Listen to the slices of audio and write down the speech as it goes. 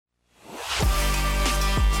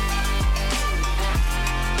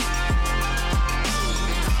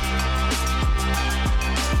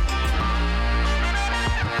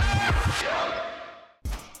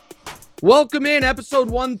Welcome in,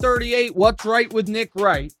 episode 138, What's Right with Nick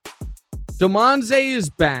Wright. DeMonze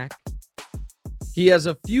is back. He has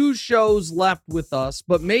a few shows left with us,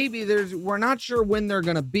 but maybe we're not sure when they're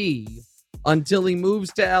going to be until he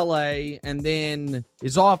moves to LA and then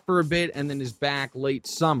is off for a bit and then is back late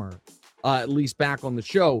summer, at least back on the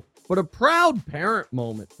show. But a proud parent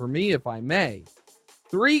moment for me, if I may.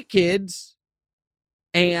 3 kids,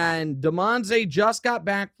 and DeMonze just got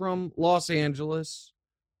back from Los Angeles,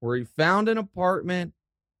 where he found an apartment,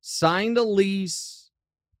 signed a lease,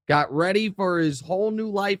 got ready for his whole new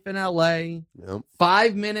life in LA. Yep.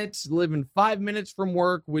 5 minutes, living 5 minutes from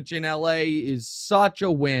work, which in LA is such a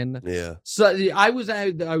win. Yeah. So I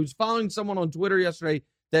was following someone on Twitter yesterday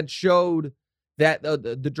that showed that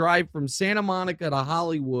the drive from Santa Monica to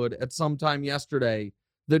Hollywood at some time yesterday,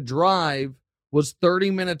 the drive was 30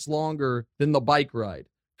 minutes longer than the bike ride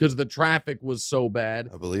because the traffic was so bad.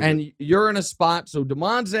 I believe and it. You're in a spot. So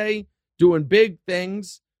DeMonze doing big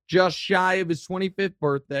things, just shy of his 25th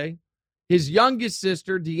birthday. His youngest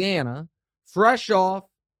sister, Deanna, fresh off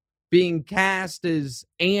being cast as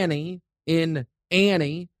Annie in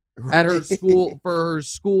Annie at her school for her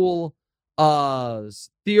school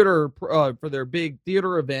theater for their big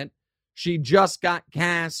theater event. She just got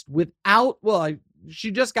cast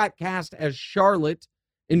she just got cast as Charlotte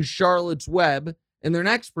in Charlotte's Web in their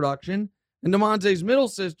next production. And DeMonze's middle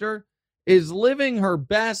sister is living her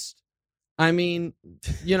best,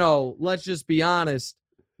 let's just be honest,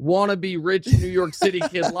 wannabe rich New York City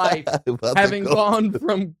kid life, having gone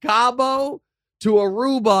from Cabo to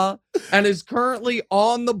Aruba and is currently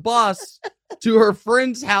on the bus to her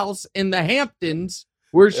friend's house in the Hamptons,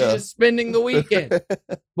 where she is spending the weekend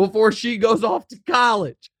before she goes off to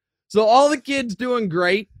college. So all the kids doing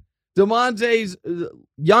great. DeMonze's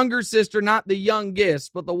younger sister, not the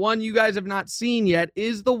youngest, but the one you guys have not seen yet,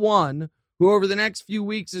 is the one who over the next few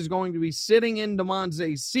weeks is going to be sitting in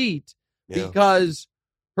DeMonze's seat because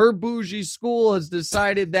her bougie school has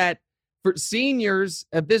decided that for seniors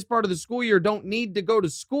at this part of the school year don't need to go to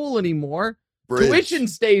school anymore. Bridge. Tuition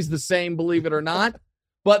stays the same, believe it or not,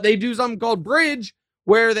 but they do something called Bridge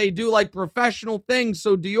where they do like professional things.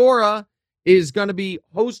 So Diora is going to be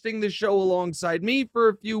hosting the show alongside me for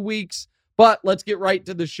a few weeks, but let's get right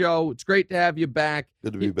to the show. It's great to have you back.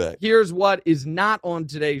 Good to be back. Here's what is not on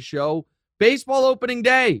today's show. Baseball opening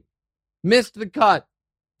day. Missed the cut.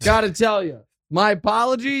 Got to tell you. My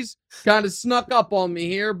apologies. Kind of snuck up on me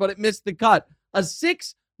here, but it missed the cut. A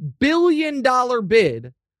 $6 billion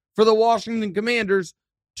bid for the Washington Commanders.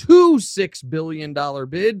 2 $6 billion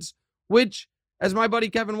bids, which, as my buddy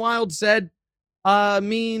Kevin Wild said,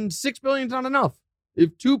 means $6 billion is not enough.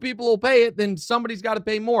 If 2 people will pay it, then somebody's got to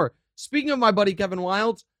pay more. Speaking of my buddy Kevin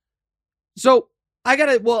Wild, so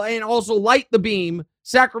and also Light the Beam,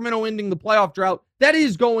 Sacramento ending the playoff drought. That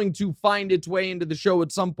is going to find its way into the show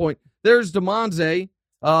at some point. There's DeMonze,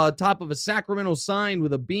 top of a Sacramento sign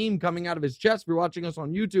with a beam coming out of his chest. If you're watching us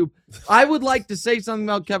on YouTube, I would like to say something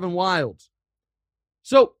about Kevin Wildes.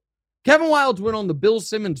 So Kevin Wildes went on the Bill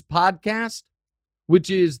Simmons podcast, which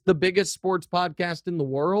is the biggest sports podcast in the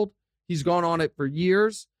world. He's gone on it for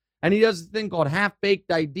years, and he does a thing called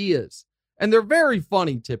Half-Baked Ideas, and they're very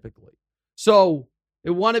funny typically. So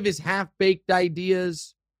one of his half-baked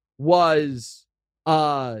ideas was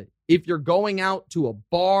if you're going out to a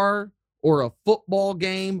bar or a football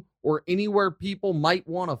game or anywhere people might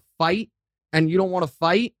want to fight and you don't want to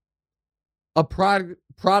fight, a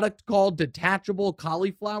product called detachable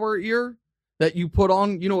cauliflower ear that you put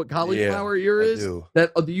on. You know what cauliflower ear is? Do.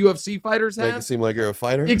 That the UFC fighters have? Make it seem like you're a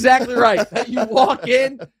fighter? Exactly right. That you walk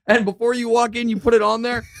in, and before you walk in, you put it on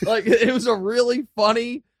there. Like, it was a really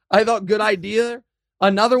funny, I thought, good idea.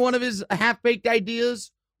 Another one of his half-baked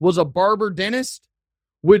ideas was a barber dentist,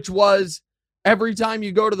 which was every time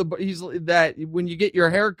you go to when you get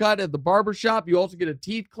your hair cut at the barber shop, you also get a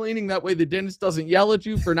teeth cleaning. That way the dentist doesn't yell at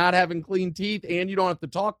you for not having clean teeth and you don't have to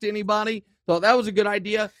talk to anybody. So that was a good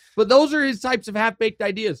idea. But those are his types of half-baked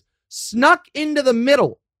ideas. Snuck into the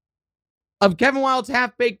middle of Kevin Wilde's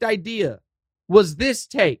half-baked idea was this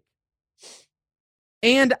take.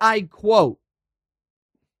 And I quote,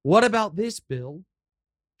 "What about this, Bill?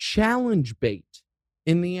 Challenge bait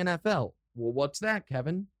in the NFL." Well, what's that,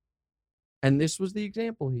 Kevin? And this was the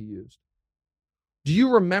example he used. Do you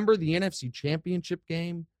remember the NFC Championship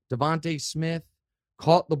game? Devontae Smith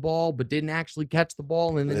caught the ball but didn't actually catch the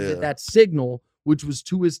ball, and then did that signal, which was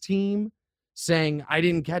to his team, saying, "I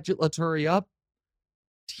didn't catch it, let's hurry up."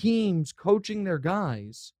 Teams coaching their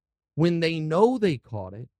guys, when they know they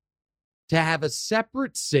caught it, to have a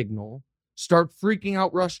separate signal, start freaking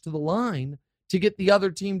out, rush to the line, to get the other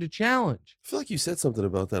team to challenge. I feel like you said something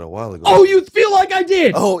about that a while ago. Oh, you feel like I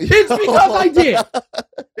did? Oh, yeah. It's because I did.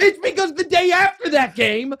 It's because the day after that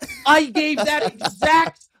game, I gave that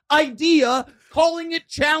exact idea, calling it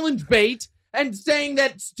challenge bait and saying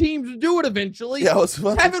that teams would do it eventually. Yeah, it was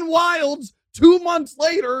fun. Kevin Wildes, 2 months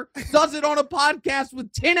later, does it on a podcast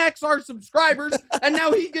with 10 XR subscribers, and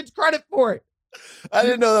now he gets credit for it. I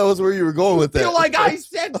didn't know that was where you were going with that. I feel like I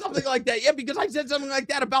said something like that. Yeah, because I said something like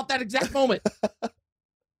that about that exact moment. I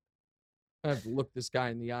have to look this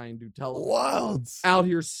guy in the eye and do television. Wildes. Out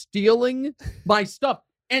here stealing my stuff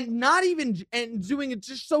and not even and doing it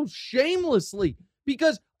just so shamelessly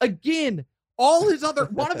because again, all his other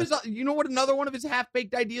one of his you know what another one of his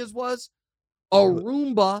half-baked ideas was? A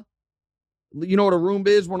Roomba. You know what a Roomba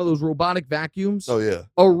is? One of those robotic vacuums. Oh yeah.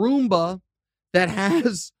 A Roomba that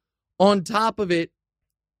has on top of it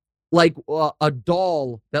like a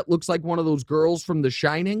doll that looks like one of those girls from The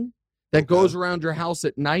Shining that goes around your house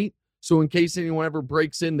at night. So in case anyone ever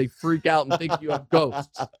breaks in, they freak out and think you have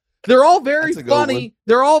ghosts. They're all very funny.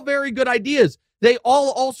 They're all very good ideas. They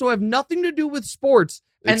all also have nothing to do with sports.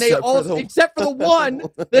 And except for the one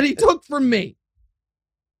that he took from me.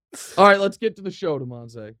 All right, let's get to the show,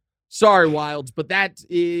 Demonte. Sorry, Wildes, but that's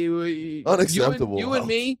unacceptable.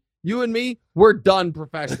 You and me, we're done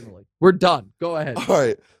professionally. We're done. Go ahead. All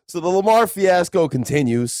right. So the Lamar fiasco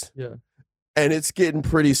continues. Yeah. And it's getting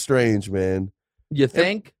pretty strange, man. You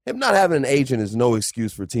think? Him not having an agent is no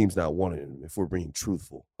excuse for teams not wanting him, if we're being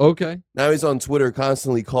truthful. Okay. Now he's on Twitter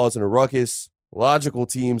constantly causing a ruckus. Logical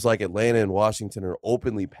teams like Atlanta and Washington are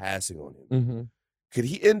openly passing on him. Mm-hmm. Could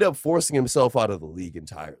he end up forcing himself out of the league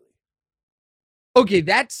entirely? Okay,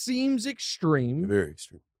 that seems extreme. Very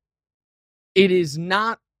extreme. It is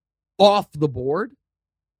not off the board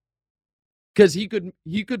because he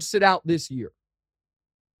could sit out this year.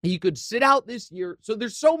 He could sit out this year. So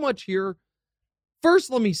there's so much here.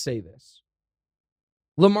 First, let me say this.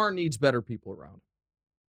 Lamar needs better people around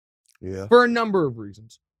him. Yeah. For a number of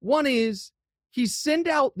reasons. One is he sent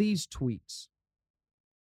out these tweets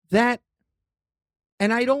that,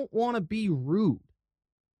 and I don't want to be rude,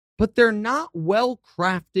 but they're not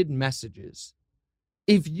well-crafted messages.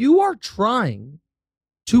 If you are trying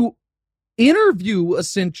to interview,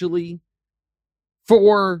 essentially,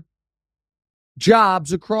 for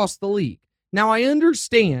jobs across the league. Now, I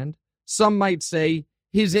understand some might say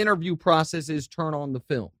his interview process is turn on the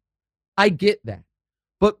film. I get that.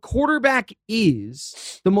 But quarterback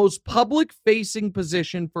is the most public-facing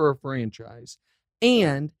position for a franchise.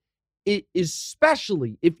 And it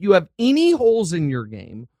especially if you have any holes in your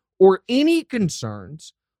game or any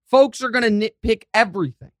concerns, folks are going to nitpick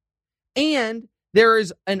everything. And there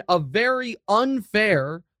is a very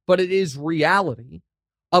unfair, but it is reality,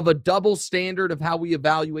 of a double standard of how we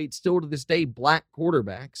evaluate still to this day black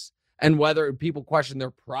quarterbacks and whether people question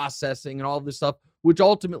their processing and all this stuff, which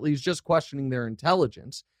ultimately is just questioning their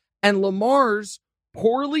intelligence. And Lamar's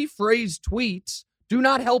poorly phrased tweets do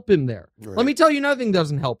not help him there. Right. Let me tell you another thing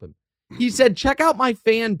doesn't help him. He said, check out my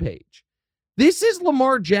fan page. This is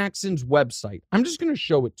Lamar Jackson's website. I'm just going to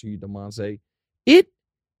show it to you, Demonte. It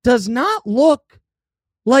does not look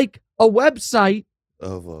like a website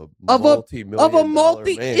of a multi-million-dollar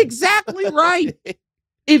man. Exactly right.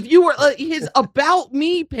 If you were his About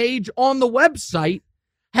Me page on the website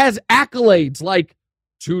has accolades like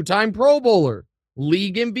 2-time Pro Bowler,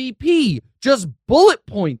 league MVP, just bullet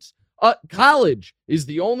points. College is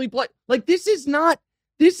the only play. Like this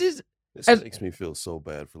makes me feel so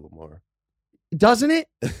bad for Lamar. Doesn't it?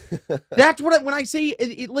 That's what when I say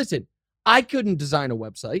listen, I couldn't design a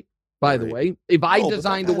website. By the way, if I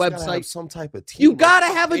designed a website, some type of team. You got to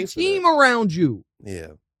have a team around you.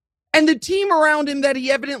 Yeah. And the team around him that he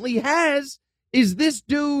evidently has is this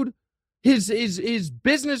dude, his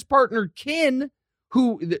business partner, Ken,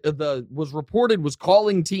 who was reported was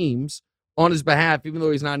calling teams on his behalf, even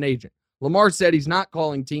though he's not an agent. Lamar said he's not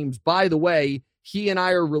calling teams. By the way, he and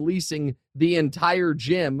I are releasing the entire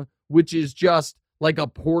gym, which is just like a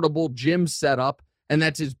portable gym setup, and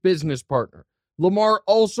that's his business partner. Lamar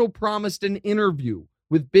also promised an interview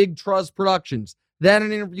with Big Trust Productions. That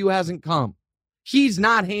an interview hasn't come. He's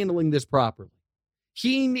not handling this properly.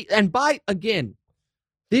 Again,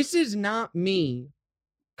 this is not me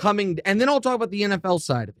coming, and then I'll talk about the NFL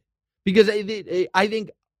side of it, because I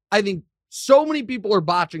think so many people are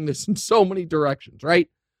botching this in so many directions, right?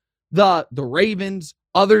 The Ravens,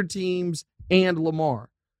 other teams, and Lamar.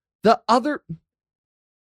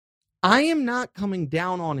 I am not coming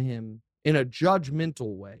down on him in a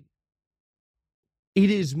judgmental way.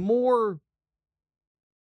 It is more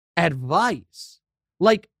advice.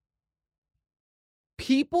 Like,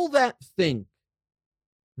 people that think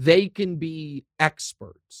they can be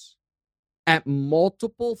experts at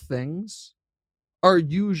multiple things are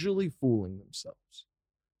usually fooling themselves.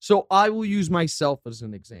 So I will use myself as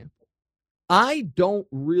an example. I don't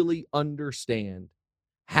really understand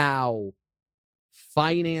how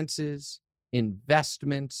finances,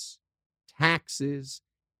 investments, taxes,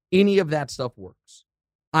 any of that stuff works.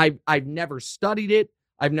 I've never studied it.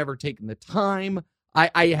 I've never taken the time.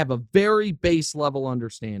 I have a very base level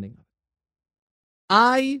understanding of it.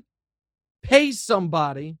 I pay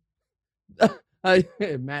somebody.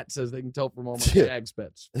 Matt says they can tell from all my Jags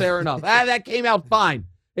bets. Fair enough. That came out fine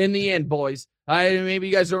in the end, boys. Maybe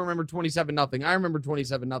you guys don't remember 27-0. I remember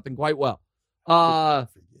 27-0 quite well.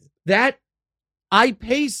 That I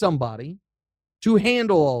pay somebody to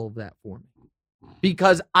handle all of that for me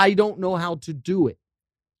because I don't know how to do it.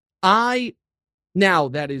 Now,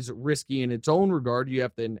 that is risky in its own regard. You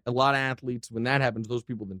have to, a lot of athletes, when that happens, those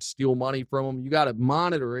people then steal money from them. You got to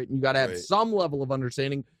monitor it, and you got to have some level of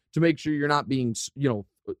understanding to make sure you're not being,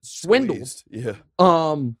 swindled. Squeezed. Yeah.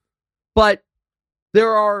 But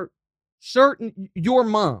there are your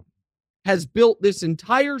mom has built this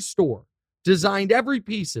entire store, designed every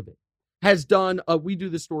piece of it, has done, we do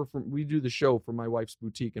the show for my wife's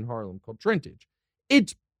boutique in Harlem called Trintage.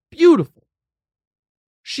 It's beautiful.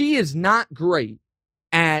 She is not great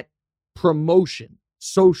at promotion,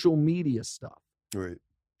 social media stuff. Right.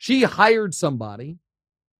 She hired somebody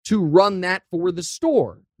to run that for the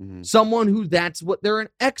store. Mm-hmm. Someone who that's what they're an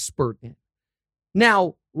expert in.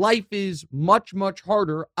 Now, life is much, much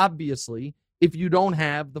harder, obviously, if you don't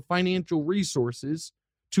have the financial resources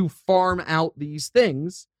to farm out these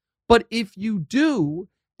things. But if you do,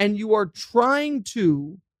 and you are trying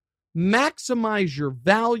to maximize your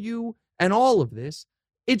value and all of this,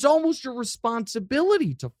 it's almost your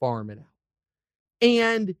responsibility to farm it out.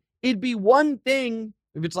 And it'd be one thing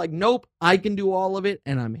if it's like, nope, I can do all of it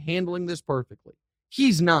and I'm handling this perfectly.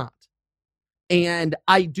 He's not. And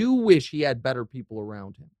I do wish he had better people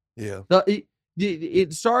around him. Yeah.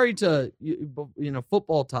 Sorry to,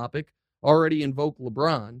 football topic, already invoke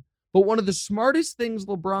LeBron, but one of the smartest things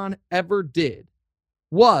LeBron ever did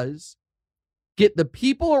was get the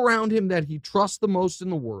people around him that he trusts the most in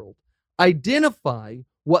the world, identify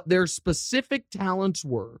what their specific talents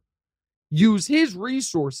were, use his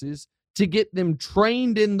resources to get them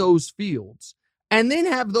trained in those fields, and then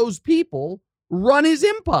have those people run his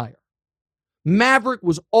empire. Maverick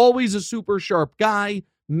was always a super sharp guy.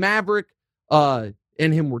 Maverick and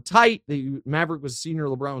him were tight. Maverick was a senior,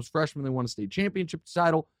 LeBron was freshman. They won a state championship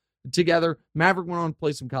title together. Maverick went on to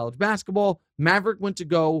play some college basketball. Maverick went to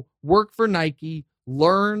go work for Nike,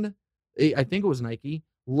 learn, I think it was Nike,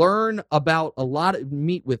 learn about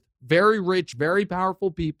meet with very rich, very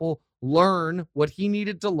powerful people, learn what he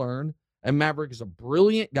needed to learn. And Maverick is a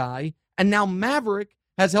brilliant guy. And now Maverick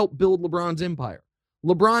has helped build LeBron's empire.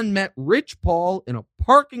 LeBron met Rich Paul in a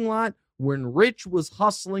parking lot when Rich was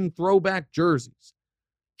hustling throwback jerseys.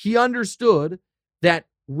 He understood that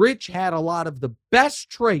Rich had a lot of the best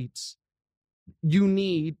traits you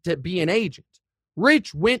need to be an agent.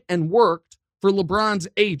 Rich went and worked for LeBron's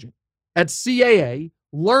agent at CAA,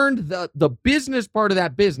 learned the business part of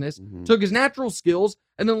that business, took his natural skills,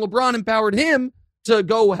 and then LeBron empowered him to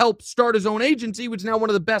go help start his own agency, which is now one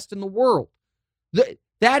of the best in the world.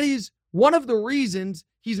 That is one of the reasons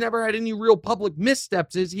he's never had any real public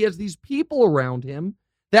missteps is he has these people around him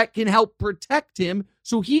that can help protect him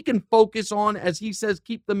so he can focus on, as he says,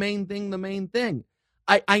 keep the main thing the main thing.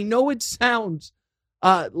 I know it sounds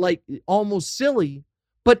like almost silly,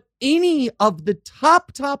 but any of the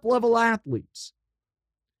top level athletes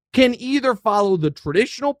can either follow the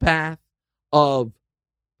traditional path of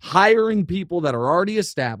hiring people that are already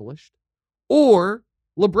established or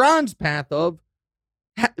LeBron's path of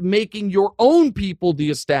making your own people the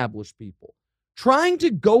established people. Trying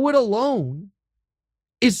to go it alone,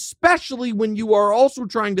 especially when you are also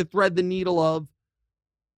trying to thread the needle of,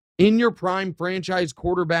 in your prime franchise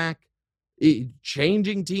quarterback,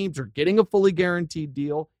 changing teams or getting a fully guaranteed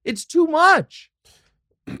deal, it's too much.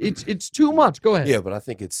 It's too much. Go ahead. Yeah, but I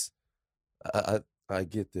think it's, I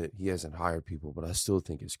get that he hasn't hired people, but I still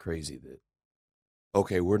think it's crazy that,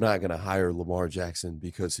 okay, we're not going to hire Lamar Jackson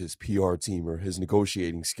because his PR team or his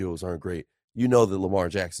negotiating skills aren't great. You know that Lamar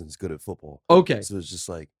Jackson's good at football. Okay. So it's just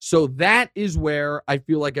like. So that is where I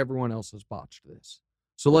feel like everyone else has botched this.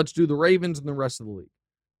 So let's do the Ravens and the rest of the league.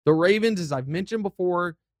 The Ravens, as I've mentioned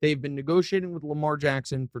before, they've been negotiating with Lamar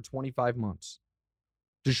Jackson for 25 months.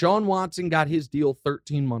 Deshaun Watson got his deal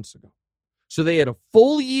 13 months ago. So they had a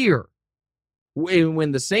full year.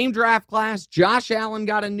 When the same draft class, Josh Allen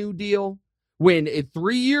got a new deal. When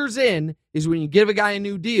 3 years in is when you give a guy a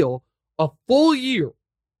new deal, a full year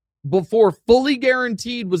before fully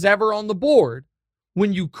guaranteed was ever on the board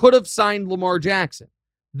when you could have signed Lamar Jackson.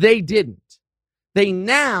 They didn't. They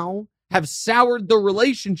now have soured the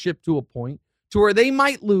relationship to a point to where they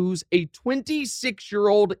might lose a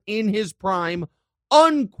 26-year-old in his prime,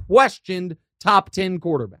 unquestioned top 10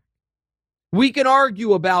 quarterback. We can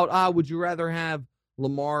argue about, would you rather have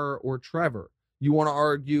Lamar or Trevor? You want to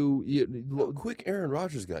argue... How quick Aaron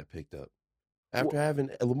Rodgers got picked up. After having...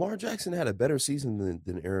 Lamar Jackson had a better season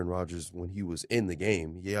than Aaron Rodgers when he was in the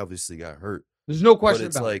game. He obviously got hurt. There's no question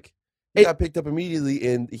about it. But it's like, he got picked up immediately,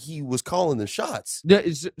 and he was calling the shots.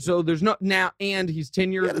 So there's no... Now, and he's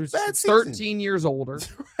 13 years older.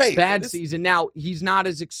 Right. Bad season. Now, he's not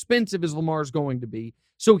as expensive as Lamar's going to be.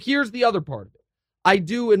 So here's the other part of it. I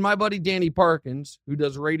do, and my buddy Danny Parkins, who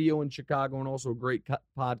does radio in Chicago and also a great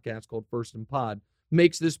podcast called First and Pod,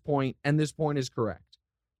 makes this point, and this point is correct.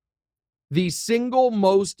 The single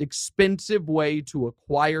most expensive way to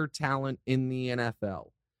acquire talent in the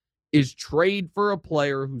NFL is trade for a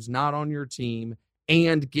player who's not on your team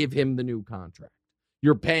and give him the new contract.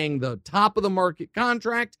 You're paying the top of the market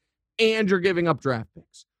contract and you're giving up draft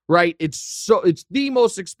picks, right? It's the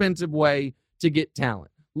most expensive way to get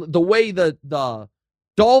talent. The way the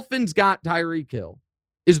Dolphins got Tyreek Hill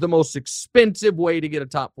is the most expensive way to get a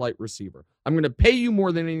top flight receiver. I'm going to pay you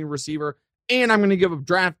more than any receiver, and I'm going to give up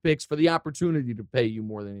draft picks for the opportunity to pay you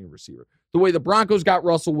more than any receiver. The way the Broncos got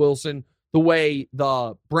Russell Wilson, the way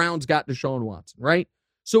the Browns got Deshaun Watson, right?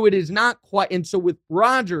 So it is not quite, and so with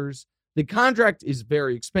Rodgers, the contract is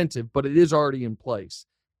very expensive, but it is already in place.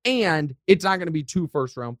 And it's not going to be 2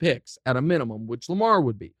 first-round picks at a minimum, which Lamar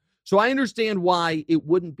would be. So I understand why it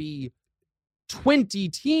wouldn't be 20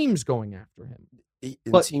 teams going after him.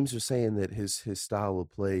 And teams are saying that his style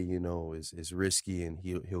of play, is risky and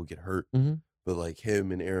he'll get hurt. Mm-hmm. But like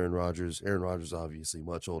him and Aaron Rodgers obviously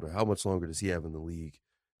much older. How much longer does he have in the league?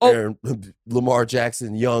 Lamar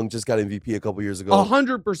Jackson, young, just got MVP a couple years ago.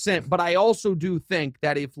 100%. But I also do think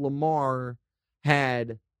that if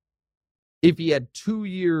he had 2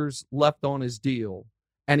 years left on his deal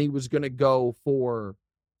and he was going to go for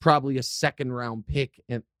probably a second-round pick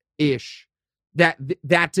ish,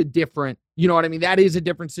 that's a different, you know what I mean? That is a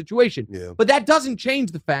different situation. Yeah. But that doesn't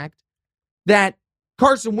change the fact that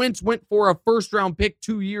Carson Wentz went for a first-round pick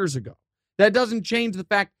 2 years ago. That doesn't change the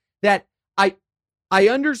fact that I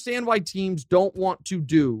understand why teams don't want to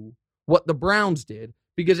do what the Browns did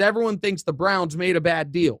because everyone thinks the Browns made a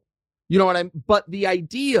bad deal. You know what I mean? But the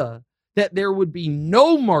idea that there would be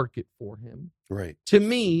no market for him, right, to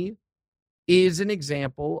me, is an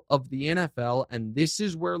example of the NFL, and this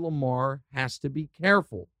is where Lamar has to be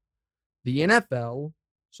careful. The NFL's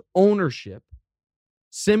ownership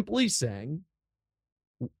simply saying,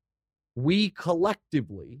 we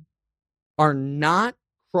collectively are not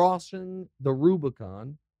crossing the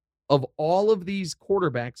Rubicon of all of these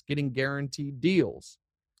quarterbacks getting guaranteed deals.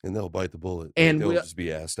 And they'll bite the bullet. And they'll just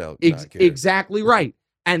be asked out. Exactly right.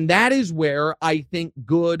 And that is where I think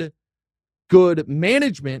good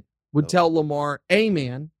management would tell Lamar, hey,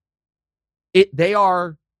 man, they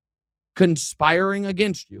are conspiring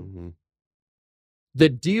against you. Mm-hmm. The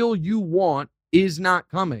deal you want is not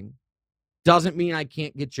coming. Doesn't mean I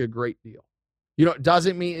can't get you a great deal. It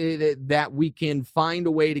doesn't mean that we can find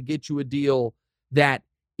a way to get you a deal that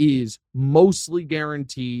is mostly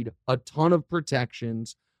guaranteed, a ton of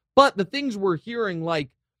protections. But the things we're hearing, like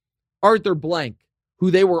Arthur Blank, who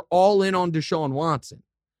they were all in on Deshaun Watson,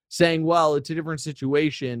 saying, well, it's a different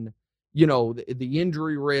situation. The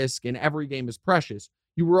injury risk in every game is precious.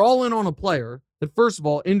 You were all in on a player that, first of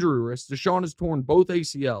all, injury risk. Deshaun has torn both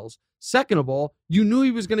ACLs. Second of all, you knew he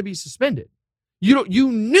was going to be suspended. You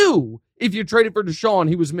knew if you traded for Deshaun,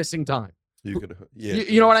 he was missing time. You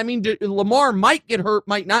know what I mean? Lamar might get hurt,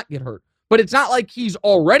 might not get hurt. But it's not like he's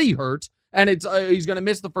already hurt and he's going to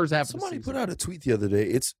miss the first half of the season. Somebody put out a tweet the other day.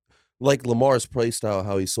 It's like Lamar's play style,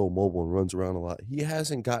 how he's so mobile and runs around a lot. He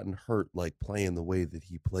hasn't gotten hurt like playing the way that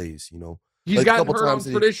he plays, He's like gotten hurt on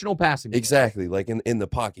traditional passing. Exactly, like in the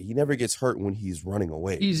pocket. He never gets hurt when he's running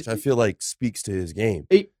away, which I feel like speaks to his game.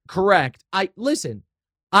 Correct.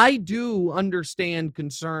 I do understand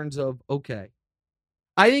concerns of, okay,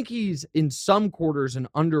 I think he's in some quarters an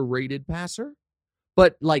underrated passer,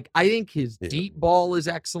 but I think his deep ball is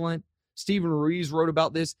excellent. Stephen Ruiz wrote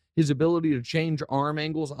about this. His ability to change arm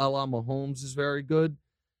angles a la Mahomes is very good.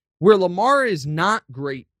 Where Lamar is not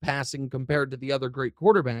great passing compared to the other great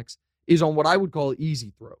quarterbacks is on what I would call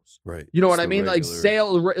easy throws. Right. You know what I mean?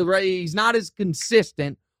 He's not as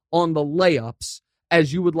consistent on the layups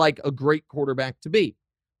as you would like a great quarterback to be.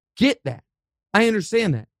 Get that. I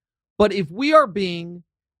understand that. But if we are being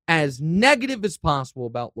as negative as possible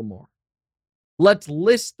about Lamar, Let's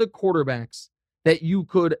list the quarterbacks that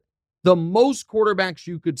the most quarterbacks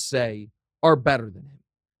you could say are better than him.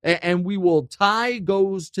 And we will tie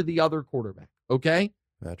goes to the other quarterback. Okay?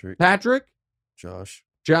 Patrick. Josh.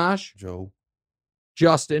 Joe.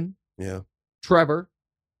 Justin. Yeah. Trevor.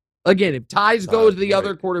 Again, if ties go to the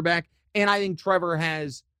other quarterback, and I think Trevor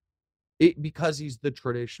has it because he's the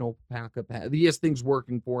traditional backup. He has things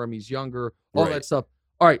working for him. He's younger, all that stuff.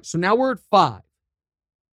 All right, so now we're at 5.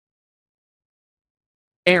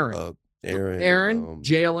 Aaron,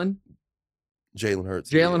 Jalen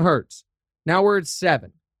Hurts. Now we're at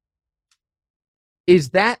 7.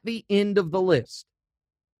 Is that the end of the list?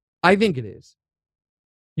 I think it is.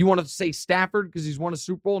 You want to say Stafford because he's won a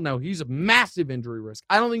Super Bowl? No, he's a massive injury risk.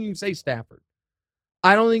 I don't think you can say Stafford.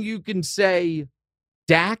 I don't think you can say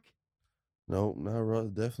Dak. No,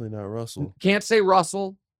 definitely not Russell. Can't say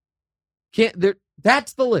Russell.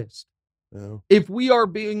 That's the list. Yeah. If we are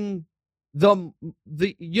being the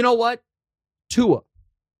you know what? Tua.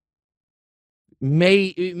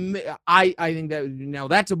 I think that now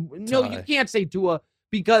that's you can't say Tua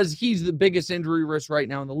because he's the biggest injury risk right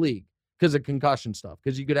now in the league because of concussion stuff.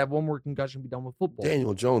 Because you could have one more concussion, be done with football.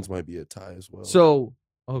 Daniel Jones might be a tie as well. So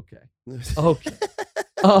okay.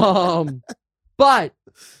 But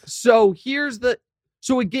so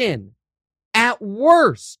again, at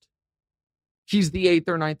worst, he's the 8th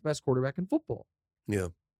or 9th best quarterback in football. Yeah.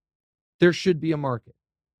 There should be a market.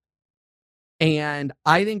 And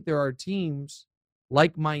I think there are teams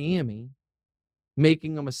like Miami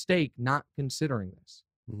making a mistake not considering this,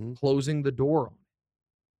 closing the door on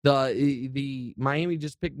it. The Miami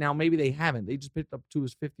just picked, now maybe they haven't. They just picked up to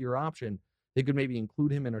his 5th-year option. They could maybe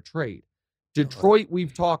include him in a trade. Detroit,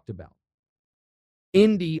 we've talked about.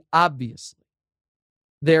 Indy, obviously.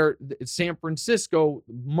 San Francisco,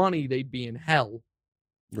 money, they'd be in hell.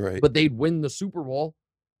 Right. But they'd win the Super Bowl.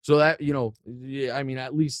 So that, I mean,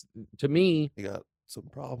 at least to me. They got some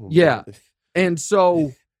problems. Yeah. And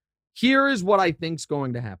so here is what I think's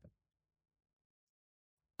going to happen.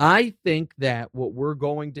 I think that what we're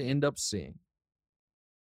going to end up seeing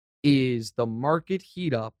is the market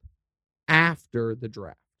heat up after the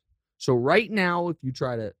draft. So right now, if you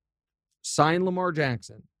try to sign Lamar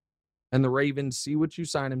Jackson and the Ravens see what you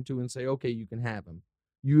sign him to and say, okay, you can have him,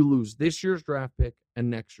 you lose this year's draft pick and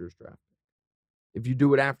next year's draft pick. If you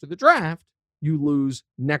do it after the draft, you lose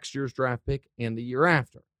next year's draft pick and the year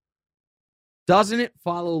after. Doesn't it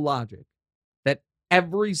follow logic that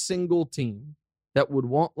every single team that would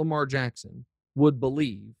want Lamar Jackson would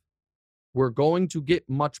believe we're going to get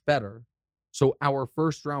much better, so our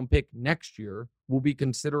first-round pick next year will be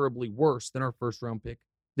considerably worse than our first-round pick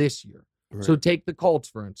this year? Right. So take the Colts,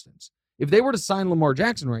 for instance. If they were to sign Lamar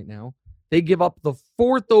Jackson right now, they give up the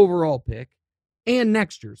 4th overall pick and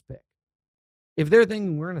next year's pick. If they're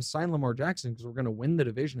thinking we're going to sign Lamar Jackson because we're going to win the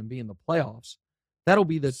division and be in the playoffs, that'll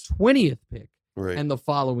be the 20th pick and the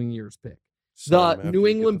following year's pick. The New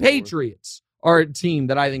England Patriots are a team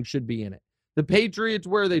that I think should be in it. The Patriots,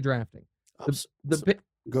 where are they drafting? The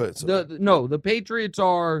Patriots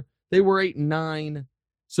they were 8 and 9,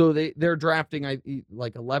 so they're drafting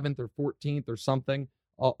like 11th or 14th or something.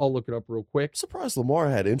 I'll look it up real quick. I'm surprised Lamar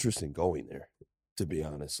had interest in going there, to be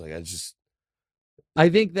honest. Like I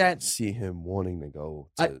think that see him wanting to go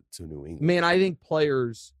to New England. Man, I think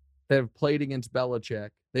players that have played against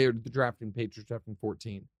Belichick, they are drafting Patriots drafting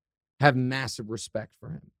 14, have massive respect for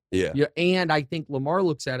him. Yeah. And I think Lamar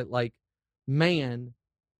looks at it like, man,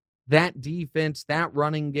 that defense, that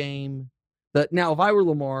running game. Now, if I were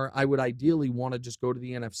Lamar, I would ideally want to just go to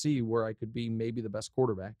the NFC where I could be maybe the best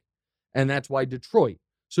quarterback. And that's why Detroit.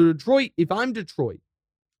 So Detroit, if I'm Detroit,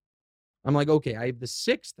 I'm like, okay, I have the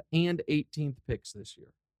 6th and 18th picks this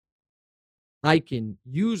year. I can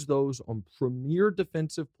use those on premier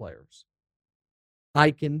defensive players.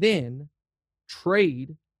 I can then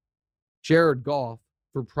trade Jared Goff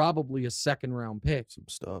for probably a 2nd-round pick. Some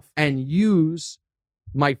stuff. And use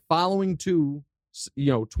my following 2,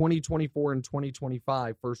 2024 and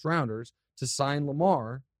 2025 first-rounders to sign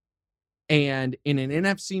Lamar. And in an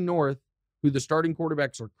NFC North, who the starting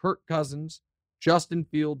quarterbacks are Kirk Cousins, Justin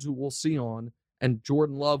Fields, who we'll see on, and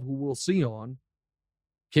Jordan Love, who we'll see on,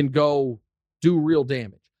 can go do real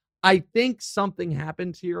damage. I think something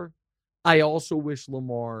happens here. I also wish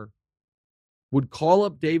Lamar would call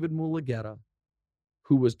up David Mulugheta,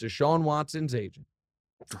 who was Deshaun Watson's agent,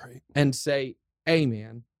 and say, hey,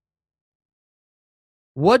 man,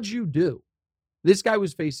 what'd you do? This guy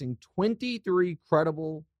was facing 23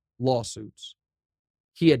 credible lawsuits.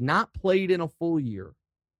 He had not played in a full year.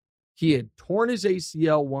 He had torn his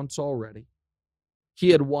ACL once already. He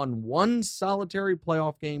had won 1 solitary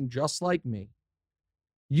playoff game just like me.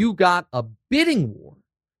 you got a bidding war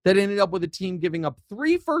that ended up with a team giving up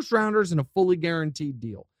 3 first-rounders and a fully guaranteed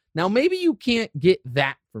deal. Now, maybe you can't get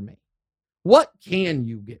that for me. What can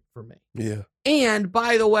you get for me? Yeah. And,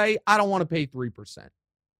 by the way, I don't want to pay 3%.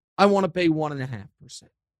 I want to pay 1.5%.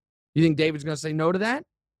 You think David's going to say no to that?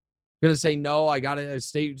 Going to say, no, I got to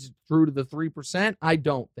stay true to the 3%? I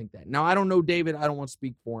don't think that. Now, I don't know David. I don't want to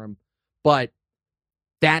speak for him. But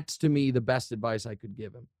that's, to me, the best advice I could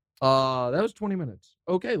give him. That was 20 minutes.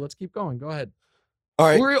 Okay, let's keep going. Go ahead. All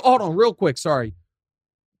right. Hold on, real quick. Sorry.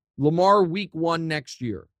 Lamar, week 1 next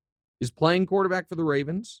year, is playing quarterback for the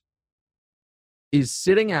Ravens, is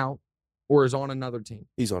sitting out, or is on another team?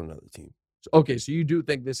 He's on another team. Okay, so you do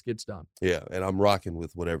think this gets done? Yeah, and I'm rocking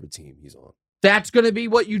with whatever team he's on. That's going to be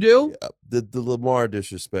what you do? Yeah, the Lamar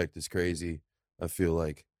disrespect is crazy. I feel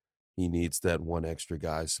like he needs that one extra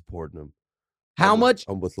guy supporting him. I'm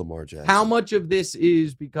with Lamar Jackson. How much of this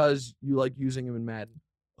is because you like using him in Madden?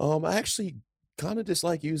 I actually kind of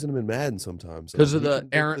dislike using him in Madden sometimes. Because of the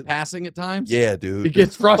errant passing at times? Yeah, dude. It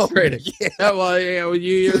gets frustrating. Yeah. Well,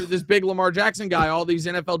 you're this big Lamar Jackson guy. All these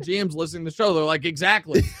NFL GMs listening to the show, they're like,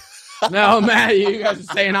 exactly. No, Matt, you guys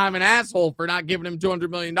are saying I'm an asshole for not giving him $200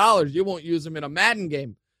 million. You won't use him in a Madden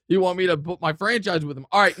game. You want me to put my franchise with him.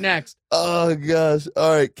 All right, next. Oh, gosh.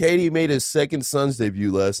 All right, KD made his second Suns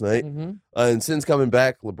debut last night. Mm-hmm. And since coming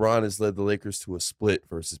back, LeBron has led the Lakers to a split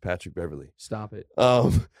versus Patrick Beverley. Stop it.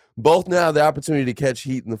 Both now have the opportunity to catch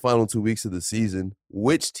heat in the final 2 weeks of the season.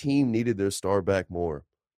 Which team needed their star back more?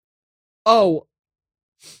 Oh,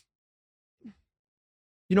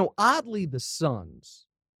 oddly, the Suns,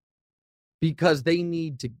 because they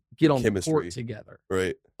need to get on the court together.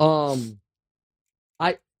 Right.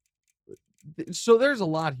 So there's a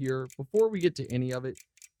lot here. Before we get to any of it,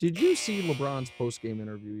 did you see LeBron's post-game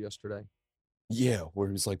interview yesterday? Yeah, where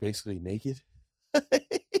he was like basically naked.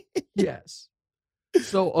 Yes.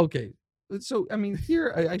 So, okay. So, I mean,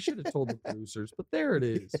 here, I should have told the producers, but there it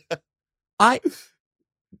is.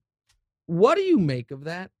 What do you make of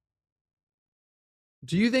that?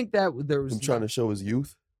 Do you think that there was... I'm trying to show his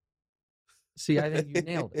youth. See, I think you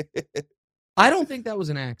nailed it. I don't think that was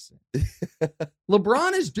an accident.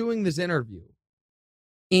 LeBron is doing this interview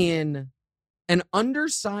in an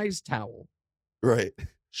undersized towel. Right.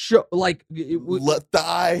 Thigh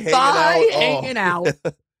hanging out.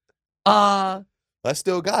 I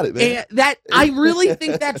still got it, man. And I really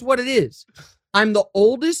think that's what it is. I'm the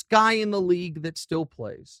oldest guy in the league that still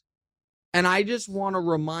plays. And I just want to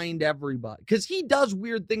remind everybody, because he does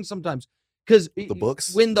weird things sometimes. Because the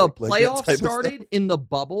books, when the playoffs started in the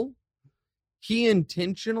bubble, he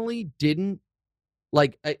intentionally didn't,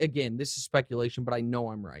 again, this is speculation, but I know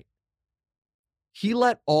I'm right. He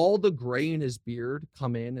let all the gray in his beard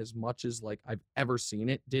come in as much as I've ever seen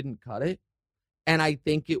it, didn't cut it. And I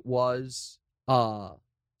think it was a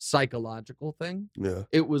psychological thing. Yeah.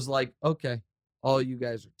 It was like, okay, all you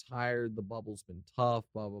guys are tired. The bubble's been tough,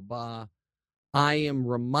 blah, blah, blah. I am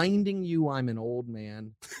reminding you I'm an old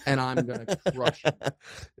man and I'm going to crush you.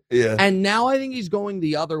 Yeah. And now I think he's going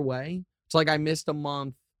the other way. It's like I missed a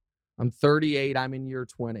month. I'm 38. I'm in year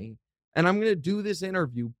 20. And I'm going to do this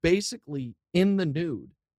interview basically in the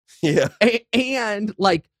nude. Yeah. And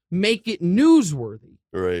make it newsworthy.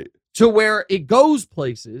 Right. To where it goes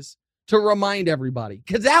places to remind everybody.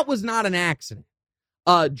 Because that was not an accident.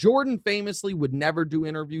 Jordan famously would never do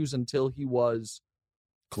interviews until he was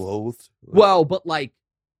clothed. Well, but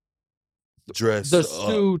dressed, the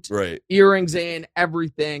suit, right, earrings in,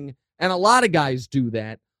 everything. And a lot of guys do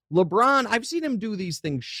that. LeBron, I've seen him do these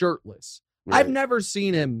things shirtless. Right. I've never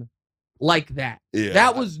seen him like that. Yeah.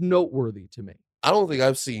 That was noteworthy to me. I don't think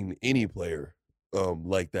I've seen any player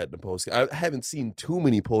like that in the post. I haven't seen too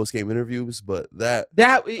many post game interviews, but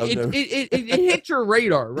it hit your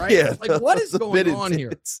radar, right? Yeah, what is going on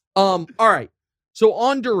here? All right. So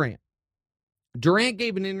on Durant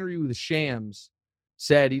gave an interview with Shams,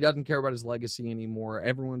 said he doesn't care about his legacy anymore.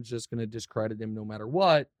 Everyone's just going to discredit him no matter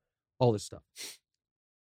what. All this stuff.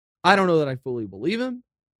 I don't know that I fully believe him,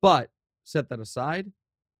 but set that aside.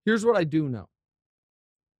 Here's what I do know.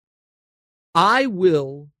 I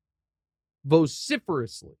will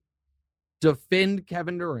vociferously defend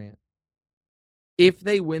Kevin Durant if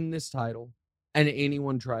they win this title and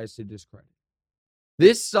anyone tries to discredit.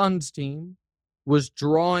 This Suns team was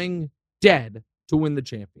drawing dead to win the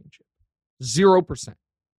championship. 0%.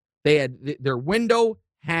 They had their window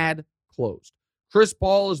had closed. Chris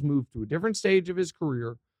Paul has moved to a different stage of his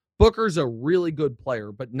career. Booker's a really good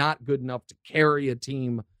player, but not good enough to carry a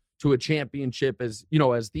team to a championship as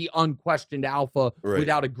the unquestioned alpha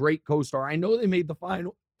without a great co-star. I know they made the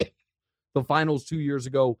finals 2 years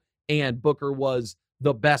ago, and Booker was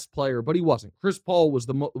the best player, but he wasn't. Chris Paul was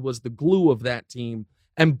the glue of that team,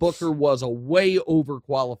 and Booker was a way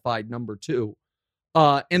overqualified number 2.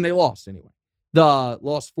 And they lost anyway.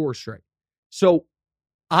 Lost 4 straight. So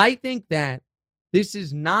I think that this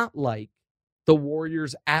is not like the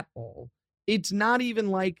Warriors at all. It's not even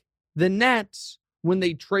like the Nets when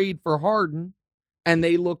they trade for Harden and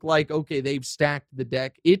they look like, okay, they've stacked the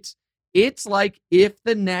deck. It's like if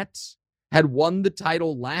the Nets had won the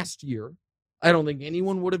title last year, I don't think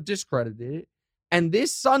anyone would have discredited it. And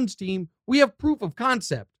this Suns team, we have proof of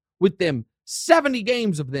concept with them, 70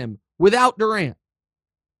 games of them without Durant.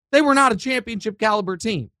 They were not a championship caliber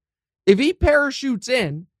team. If he parachutes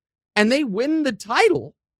in and they win the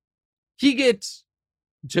title, he gets,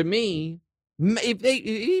 to me, if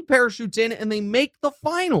he parachutes in and they make the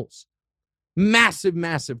finals, massive,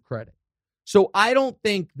 massive credit. So I don't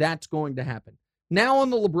think that's going to happen. Now on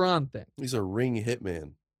the LeBron thing. He's a ring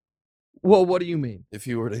hitman. Well, what do you mean? If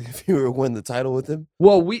you were to win the title with him?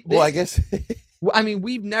 Well, I guess. I mean,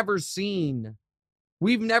 we've never seen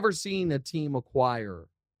a team acquire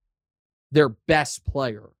their best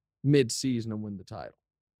player mid-season and win the title.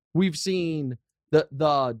 We've seen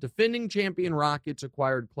the defending champion Rockets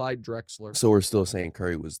acquired Clyde Drexler. So we're still saying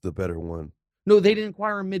Curry was the better one. No, they didn't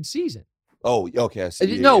acquire him mid-season. Oh, okay. I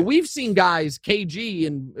see. No, we've seen guys, KG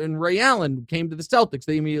and Ray Allen came to the Celtics.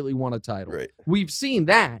 They immediately won a title. Right. We've seen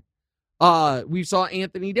that. We saw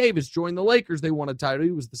Anthony Davis join the Lakers. They won a title.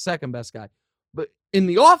 He was the second best guy. But in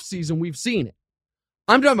the offseason, we've seen it.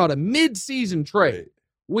 I'm talking about a mid-season trade. Right.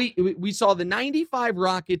 We saw the 95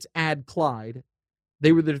 Rockets add Clyde.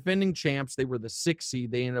 They were the defending champs. They were the 6th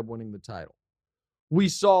seed. They ended up winning the title. We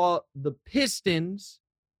saw the Pistons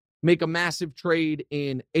make a massive trade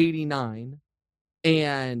in 89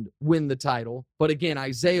 and win the title. But again,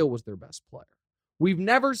 Isaiah was their best player. We've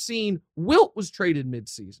never seen Wilt was traded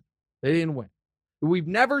midseason. They didn't win. We've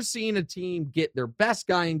never seen a team get their best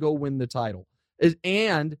guy and go win the title.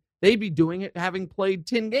 And they'd be doing it having played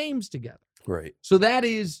 10 games together. Right. So that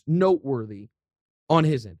is noteworthy on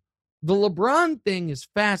his end. The LeBron thing is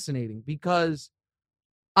fascinating because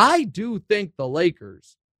I do think the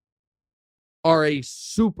Lakers are a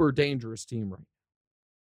super dangerous team right now.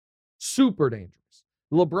 Super dangerous.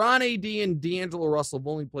 LeBron, AD, and D'Angelo Russell have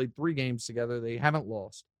only played 3 games together. They haven't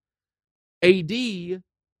lost. AD,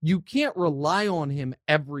 you can't rely on him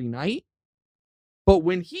every night, but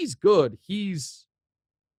when he's good, he's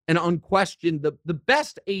an unquestioned, the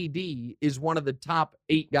best AD is one of the top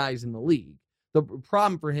 8 guys in the league. The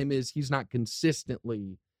problem for him is he's not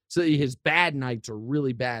consistently, so his bad nights are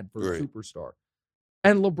really bad for a superstar.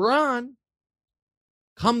 And LeBron,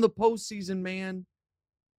 come the postseason, man,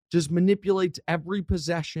 just manipulates every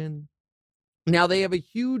possession. Now they have a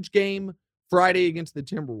huge game Friday against the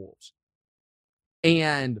Timberwolves.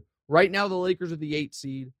 And right now the Lakers are the 8th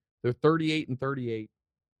seed. They're 38-38.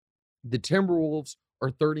 The Timberwolves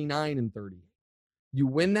are 39-38. You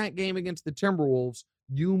win that game against the Timberwolves,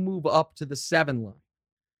 you move up to the 7 line.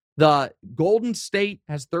 The Golden State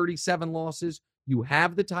has 37 losses. You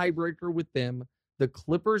have the tiebreaker with them. The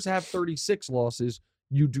Clippers have 36 losses.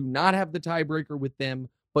 You do not have the tiebreaker with them,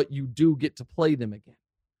 but you do get to play them again.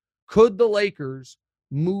 Could the Lakers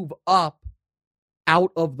move up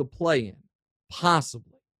out of the play-in?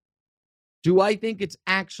 Possibly. Do I think it's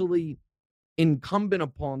actually incumbent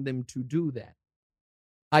upon them to do that?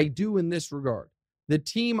 I do in this regard. The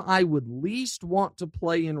team I would least want to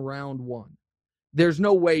play in round 1, there's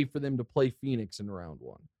no way for them to play Phoenix in round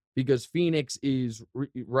 1 because Phoenix is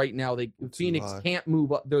right now, Phoenix can't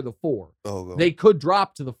move up. They're the 4. They could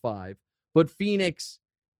drop to the 5, but Phoenix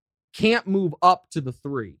can't move up to the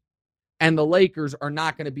 3. And the Lakers are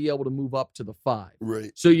not going to be able to move up to the 5.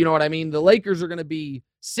 Right. So you know what I mean? The Lakers are going to be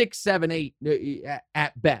 6, 7, 8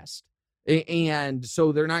 at best. And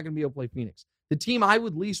so they're not going to be able to play Phoenix. The team I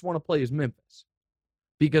would least want to play is Memphis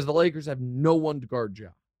because the Lakers have no one to guard Ja.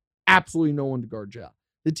 Absolutely no one to guard Ja.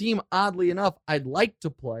 The team, oddly enough, I'd like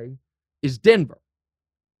to play is Denver.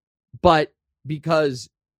 But because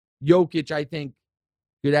Jokic, I think,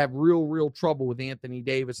 could have real trouble with Anthony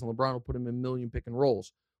Davis and LeBron will put him in million pick and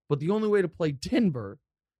rolls. But the only way to play Denver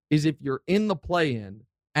is if you're in the play-in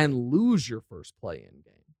and lose your first play-in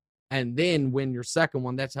game and then win your second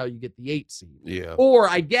one. That's how you get the 8th seed. Yeah. Or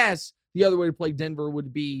I guess the other way to play Denver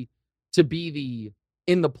would be to be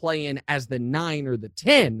in the play-in as the 9 or the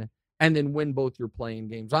 10 and then win both your play-in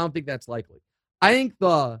games. I don't think that's likely. I think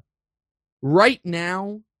right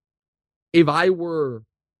now, if I were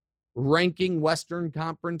ranking Western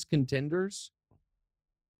Conference contenders,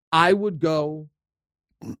 I would go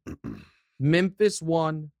Memphis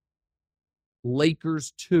 1,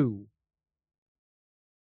 Lakers 2,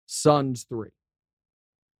 Suns 3.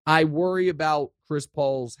 I worry about Chris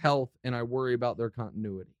Paul's health, and I worry about their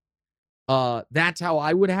continuity. That's how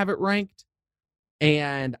I would have it ranked.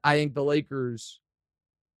 And I think the Lakers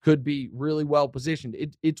could be really well positioned.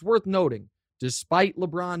 It's worth noting, despite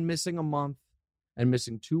LeBron missing a month and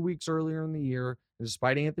missing 2 weeks earlier in the year, and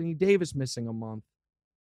despite Anthony Davis missing a month,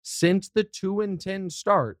 since the 2-10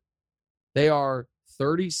 start, they are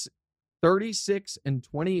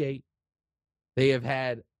 36-28. They have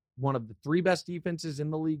had one of the 3 best defenses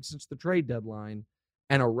in the league since the trade deadline,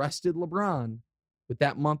 and arrested LeBron with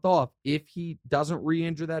that month off, if he doesn't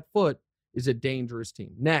re-injure that foot, is a dangerous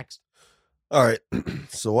team. Next. All right.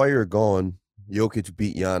 So while you're gone, Jokic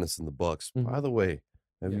beat Giannis in the Bucks. Mhm. By the way,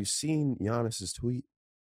 have you seen Giannis's tweet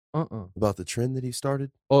about the trend that he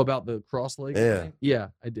started? Oh, about the cross leg? Yeah. Yeah,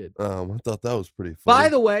 I did. I thought that was pretty funny. By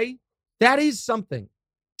the way, that is something.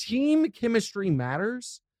 Team chemistry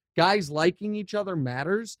matters. Guys liking each other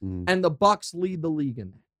matters. And the Bucks lead the league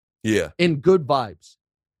in that. Yeah. In good vibes.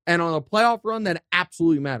 And on a playoff run, that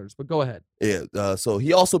absolutely matters. But go ahead. Yeah. So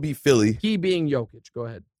he also beat Philly. He being Jokic. Go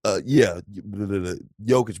ahead. Yeah.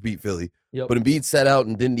 Jokic beat Philly. Yep. But Embiid sat out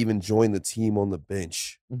and didn't even join the team on the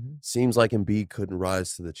bench. Mm-hmm. Seems like Embiid couldn't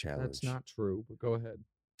rise to the challenge. That's not true, but go ahead.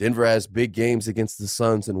 Denver has big games against the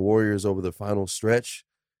Suns and Warriors over the final stretch.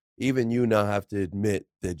 Even you now have to admit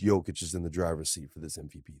that Jokic is in the driver's seat for this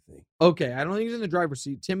MVP thing. Okay, I don't think he's in the driver's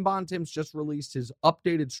seat. Tim Bontemps just released his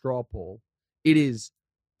updated straw poll. It is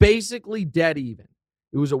basically dead even.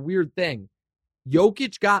 It was a weird thing.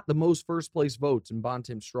 Jokic got the most first-place votes in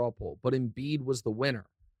Bontemps' straw poll, but Embiid was the winner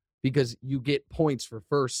because you get points for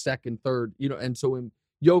first, second, third, and so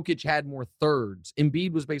Jokic had more thirds.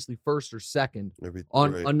 Embiid was basically first or second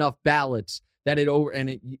on enough ballots that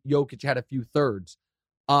Jokic had a few thirds.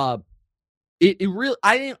 It really,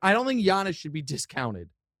 I don't think Giannis should be discounted.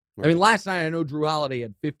 Right. I mean, last night I know Drew Holiday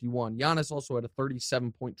had 51. Giannis also had a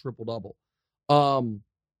 37-point triple-double. I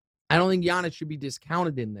don't think Giannis should be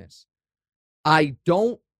discounted in this. I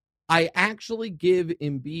actually give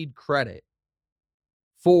Embiid credit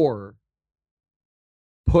for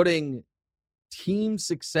putting team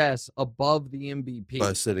success above the MVP.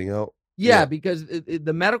 By sitting out? Yeah, because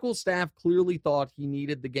the medical staff clearly thought he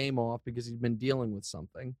needed the game off because he'd been dealing with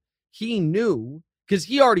something. He knew, because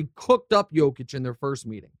he already cooked up Jokic in their first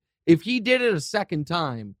meeting. If he did it a second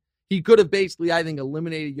time, he could have basically, I think,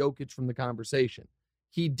 eliminated Jokic from the conversation.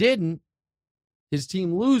 He didn't. His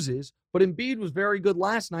team loses, but Embiid was very good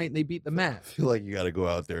last night, and they beat the Mavs. I feel like you got to go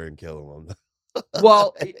out there and kill him.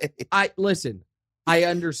 Well, listen. I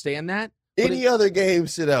understand that. Any other game,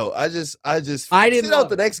 sit out. I didn't sit out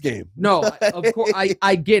the next game. No, of course,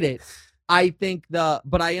 I get it. I think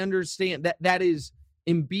but I understand that is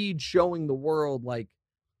Embiid showing the world, like,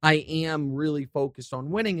 I am really focused on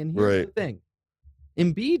winning. And here's the thing.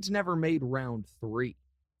 Embiid's never made round 3.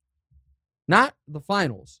 Not the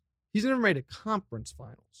finals. He's never made a conference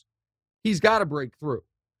finals. He's got to break through.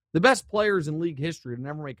 The best players in league history to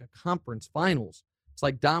never make a conference finals. It's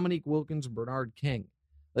like Dominique Wilkins and Bernard King.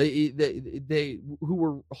 They who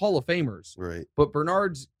were Hall of Famers. Right. But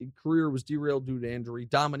Bernard's career was derailed due to injury.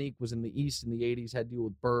 Dominique was in the East in the 80s, had to deal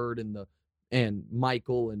with Bird and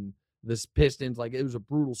Michael and the Pistons. Like, it was a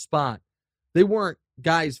brutal spot. They weren't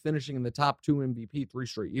guys finishing in the top 2 MVP 3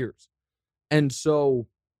 straight years. And so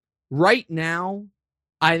right now,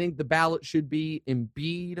 I think the ballot should be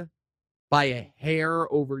Embiid by a hair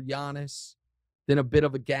over Giannis, then a bit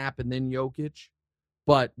of a gap, and then Jokic.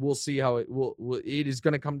 But we'll see how it is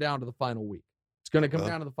going to come down to the final week. It's going to come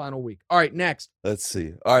down to the final week. All right, next. Let's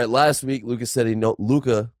see. All right, last week,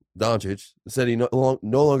 Luka Doncic said he no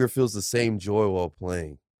longer feels the same joy while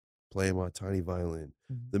playing my tiny violin.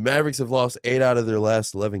 Mm-hmm. The Mavericks have lost 8 out of their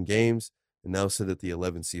last 11 games and now sit at the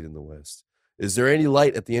 11th seed in the West. Is there any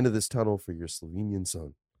light at the end of this tunnel for your Slovenian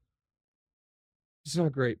son? It's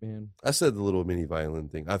not great, man. I said the little mini violin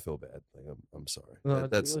thing. I feel bad. Like, I'm sorry. No,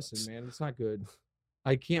 listen, man, it's not good.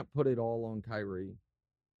 I can't put it all on Kyrie.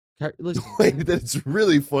 Listen, wait, that's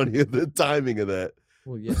really funny. The timing of that.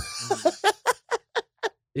 Well, yeah.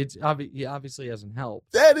 He obviously hasn't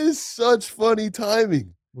helped. That is such funny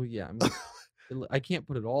timing. Well, yeah. I mean, I can't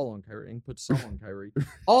put it all on Kyrie. I can put some on Kyrie.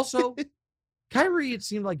 Also, Kyrie, it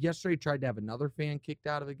seemed like yesterday tried to have another fan kicked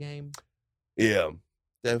out of the game. Yeah,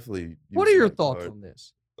 definitely. What are your thoughts on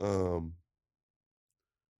this?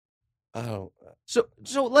 I don't. So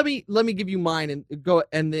let me give you mine and go,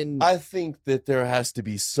 and then I think that there has to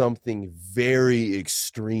be something very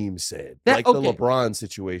extreme said, like the LeBron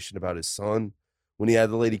situation about his son when he had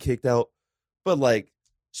the lady kicked out. But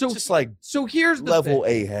so here's the level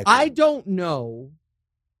thing. A heck. I don't know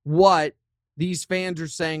what these fans are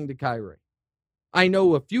saying to Kyrie. I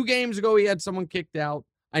know a few games ago he had someone kicked out.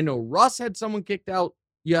 I know Russ had someone kicked out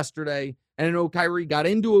yesterday, and I know Kyrie got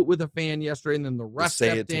into it with a fan yesterday, and then the ref say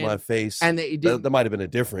stepped it to in, my face. and they didn't. That might have been a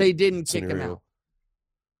different. They didn't scenario. kick him out.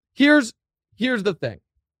 Here's the thing.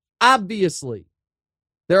 Obviously,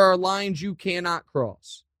 there are lines you cannot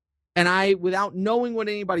cross. And without knowing what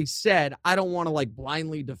anybody said, I don't want to like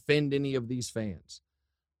blindly defend any of these fans.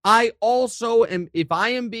 I also am, if I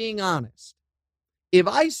am being honest, if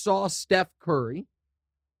I saw Steph Curry,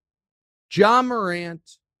 Ja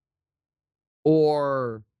Morant,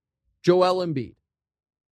 or Joel Embiid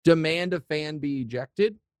demand a fan be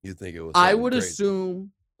ejected, You think it was? I would great.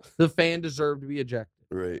 assume the fan deserved to be ejected.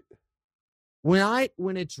 Right.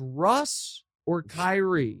 When it's Russ or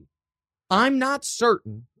Kyrie, I'm not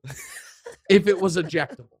certain if it was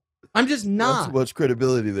ejectable. I'm just not. Not too much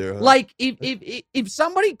credibility there. Huh? Like if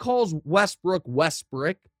somebody calls Westbrook,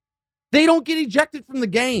 they don't get ejected from the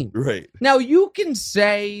game. Right. Now you can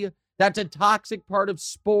say that's a toxic part of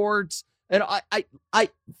sports, and I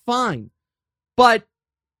fine, but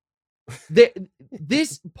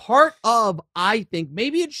this part of, I think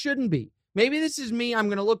maybe it shouldn't be. Maybe this is me. I'm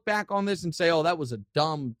going to look back on this and say, oh, that was a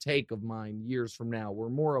dumb take of mine years from now. We're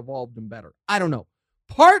more evolved and better. I don't know.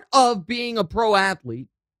 Part of being a pro athlete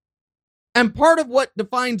and part of what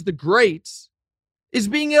defines the greats is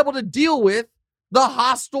being able to deal with the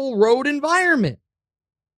hostile road environment.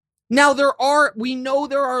 Now, we know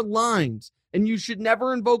there are lines, and you should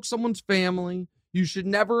never invoke someone's family. You should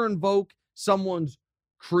never invoke someone's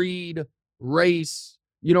creed, race,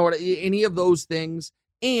 any of those things.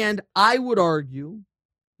 And I would argue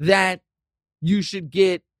that it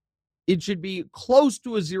should be close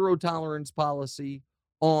to a zero tolerance policy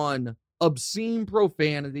on obscene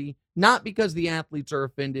profanity, not because the athletes are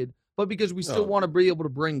offended, but because we still want to be able to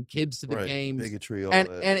bring kids to the games. Bigotry, all and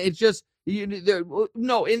that. And it's just,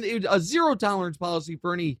 a zero tolerance policy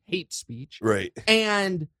for any hate speech. Right.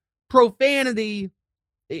 And profanity,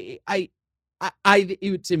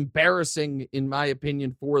 it's embarrassing, in my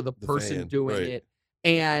opinion, for the person fan, doing right. it.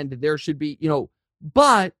 And there should be,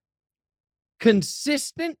 but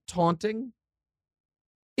consistent taunting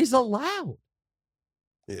is allowed.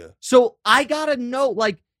 Yeah. So I got to know,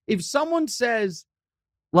 like, if someone says,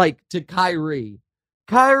 like, to Kyrie,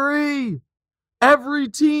 every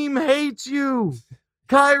team hates you.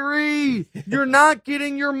 Kyrie, you're not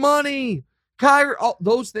getting your money. Kyrie,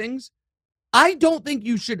 those things, I don't think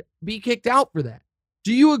you should be kicked out for that.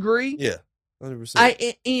 Do you agree? Yeah,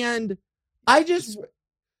 100%.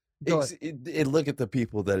 Look at the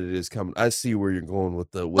people that it is coming. I see where you're going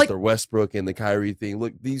with the Westbrook and the Kyrie thing.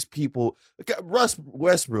 Look, these people,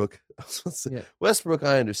 Westbrook. Westbrook,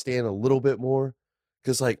 I understand a little bit more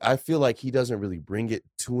because, like, I feel like he doesn't really bring it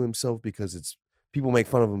to himself because people make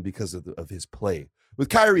fun of him because of his play. With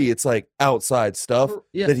Kyrie, it's like outside stuff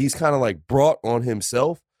that he's kind of like brought on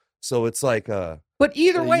himself. So it's like, but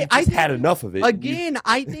either way, I had enough of it. Again,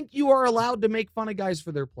 I think you are allowed to make fun of guys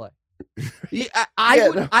for their play.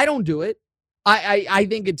 I don't do it. I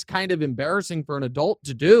think it's kind of embarrassing for an adult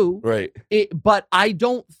to do. Right. But I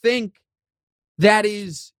don't think that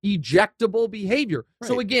is ejectable behavior. Right.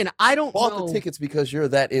 So again, I don't bought the tickets because you're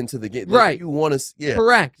that into the game. Right. You want to, yeah.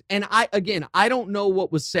 Correct. And I don't know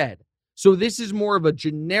what was said. So this is more of a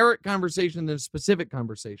generic conversation than a specific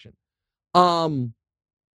conversation.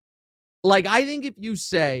 Like, I think if you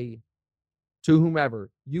say to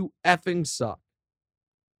whomever, you effing suck,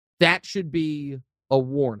 that should be a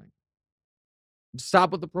warning.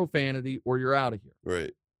 Stop with the profanity or you're out of here.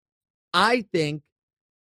 Right. I think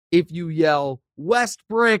if you yell,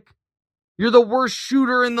 Westbrook, you're the worst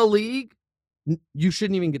shooter in the league, you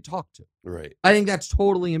shouldn't even get talked to. Right. I think that's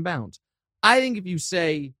totally in bounds. I think if you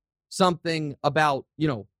say something about,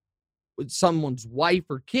 someone's wife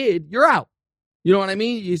or kid, you're out. You know what I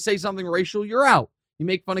mean? You say something racial, you're out. You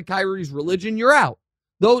make fun of Kyrie's religion, you're out.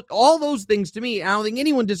 All those things to me, I don't think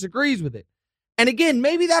anyone disagrees with it. And again,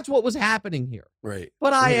 maybe that's what was happening here. Right.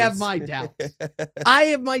 But I have my doubts. I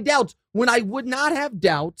have my doubts when I would not have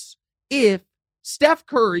doubts if Steph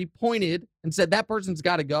Curry pointed and said that person's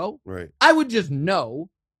got to go. Right. I would just know,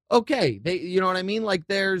 okay, you know what I mean? Like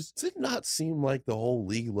does it not seem like the whole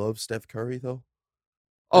league loves Steph Curry though?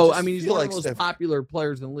 He's one of the most popular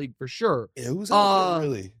players in the league for sure. Yeah, who's out there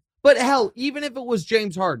really? But hell, even if it was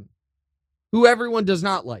James Harden, who everyone does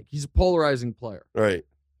not like, he's a polarizing player. Right.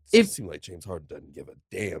 It seems like James Harden doesn't give a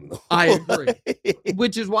damn, though. I agree.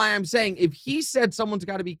 Which is why I'm saying if he said someone's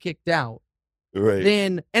got to be kicked out, right?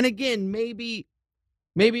 Then, and again, maybe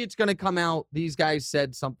it's going to come out these guys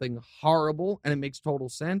said something horrible and it makes total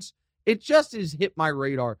sense. It just has hit my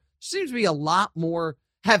radar. Seems to be a lot more.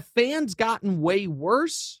 Have fans gotten way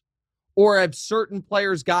worse, or have certain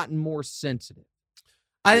players gotten more sensitive?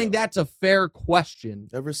 I think that's a fair question.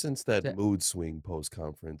 Ever since that mood swing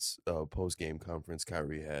post-game conference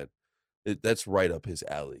Kyrie had, that's right up his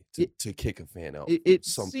alley to kick a fan out. It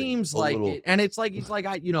seems like it. And it's like, he's like,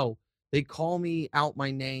 they call me out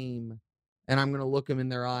my name and I'm going to look them in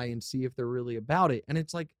their eye and see if they're really about it. And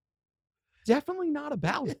it's like, definitely not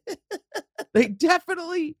about it. They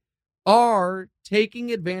definitely are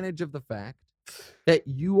taking advantage of the fact that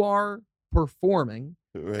you are performing,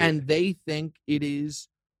 right, and they think it is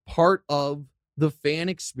part of the fan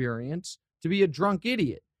experience to be a drunk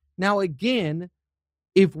idiot. Now, again,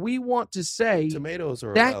 if we want to say tomatoes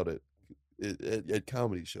are allowed at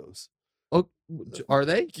comedy shows. Oh, are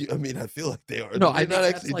they? I mean, I feel like they are. No, I not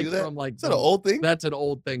actually do that. Is that an old thing? That's an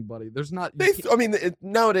old thing, buddy. There's not.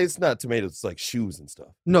 Nowadays it's not tomatoes. It's like shoes and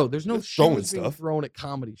stuff. No, there's no shoes being thrown at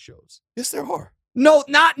comedy shows. Yes, there are. No,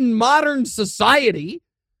 not in modern society.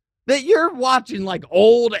 That you're watching like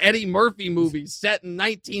old Eddie Murphy movies set in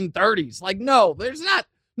 1930s. Like, no, there's not.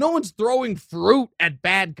 No one's throwing fruit at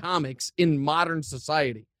bad comics in modern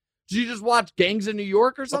society. Did you just watch Gangs of New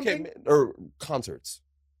York or something? Okay, or concerts.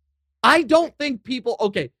 I don't think people.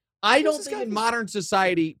 Okay, I don't think in modern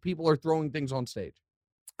society people are throwing things on stage.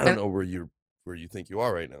 I don't know where you think you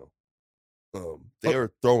are right now. They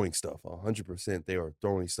are throwing stuff 100%. They are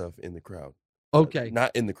throwing stuff in the crowd. Okay,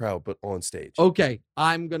 not in the crowd, but on stage. Okay,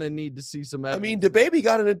 I'm gonna need to see some evidence. I mean, the baby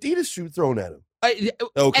got an Adidas shoe thrown at him. And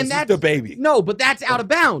that's the baby. No, but that's out of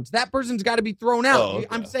bounds. That person's got to be thrown out. Oh, okay.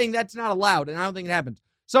 I'm saying that's not allowed, and I don't think it happens.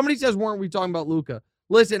 Somebody says, "Weren't we talking about Luka?"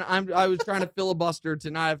 Listen, I was trying to filibuster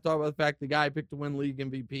tonight. I've talked about the fact the guy picked to win league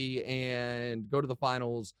MVP and go to the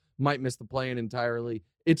finals, might miss the play-in entirely.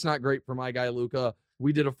 It's not great for my guy Luka.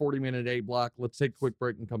 We did a 40-minute A block. Let's take a quick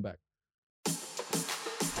break and come back.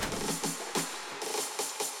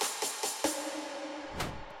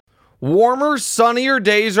 Warmer, sunnier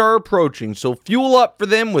days are approaching, so fuel up for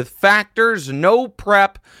them with Factor's no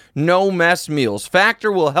prep, no mess meals.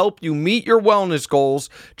 Factor will help you meet your wellness goals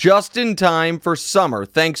just in time for summer,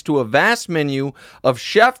 thanks to a vast menu of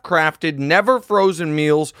chef-crafted, never-frozen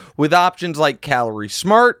meals with options like Calorie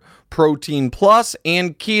Smart, Protein Plus,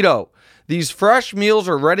 and Keto. These fresh meals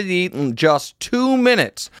are ready to eat in just 2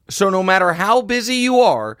 minutes. So no matter how busy you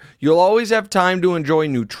are, you'll always have time to enjoy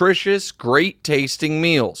nutritious, great-tasting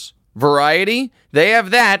meals. Variety? They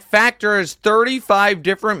have that. Factor has 35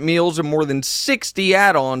 different meals and more than 60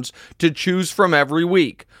 add-ons to choose from every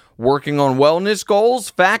week. Working on wellness goals?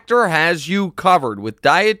 Factor has you covered with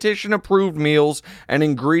dietitian-approved meals and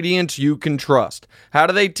ingredients you can trust. How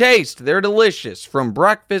do they taste? They're delicious. From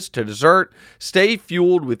breakfast to dessert, stay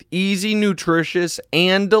fueled with easy, nutritious,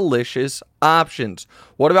 and delicious options.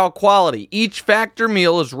 What about quality? Each Factor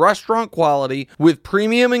meal is restaurant quality with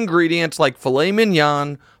premium ingredients like filet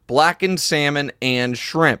mignon, blackened salmon, and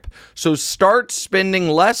shrimp. So start spending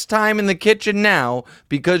less time in the kitchen now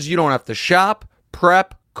because you don't have to shop,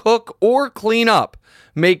 prep, cook, or clean up.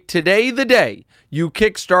 Make today the day you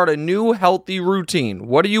kickstart a new healthy routine.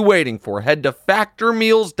 What are you waiting for? Head to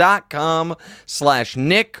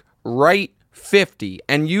factormeals.com/NickWright50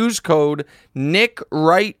 and use code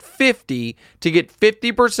NickWright50 to get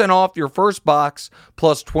 50% off your first box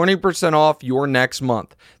plus 20% off your next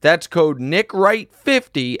month. That's code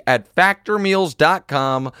NickWright50 at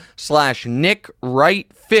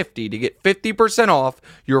factormeals.com/NickWright50 to get 50% off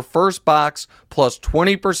your first box plus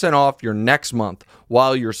 20% off your next month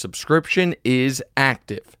while your subscription is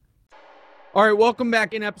active. All right, welcome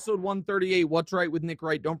back in episode 138. What's Right with Nick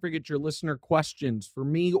Wright? Don't forget your listener questions for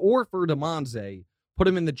me or for DeMonze. Put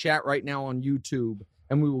them in the chat right now on YouTube,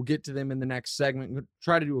 and we will get to them in the next segment. We'll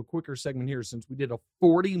try to do a quicker segment here since we did a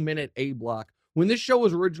 40-minute A block. When this show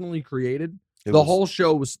was originally created,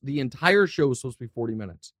 the entire show was supposed to be 40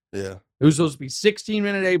 minutes. Yeah. It was supposed to be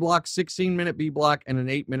 16-minute A block, 16-minute B block, and an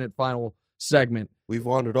 8-minute final segment. We've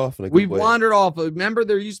wandered off in a good We've way. wandered off. Remember,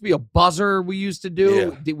 there used to be a buzzer we used to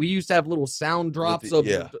do. Yeah. We used to have little sound drops of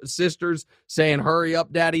sisters saying, "Hurry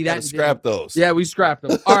up, Daddy." That scrap those. Yeah, we scrapped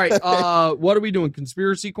them. All right. What are we doing?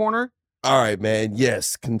 Conspiracy Corner? All right, man.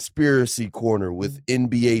 Yes, Conspiracy Corner with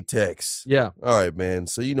NBA Tex. Yeah. All right, man.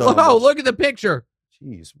 So you know. Oh, look at the picture.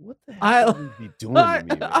 Jeez, what the hell are you doing to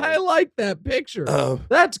me, man? I like that picture.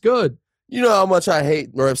 That's good. You know how much I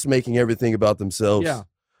hate refs making everything about themselves. Yeah.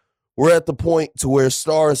 We're at the point to where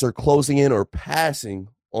stars are closing in or passing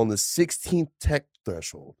on the 16th tech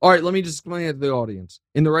threshold. All right, let me just explain it to the audience.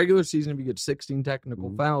 In the regular season, if you get 16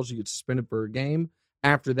 technical fouls, you get suspended for a game.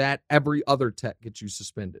 After that, every other tech gets you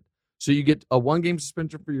suspended. So you get a one-game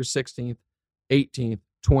suspension for your 16th, 18th,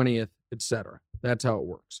 20th, etc. That's how it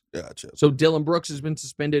works. Gotcha. So Dylan Brooks has been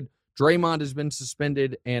suspended. Draymond has been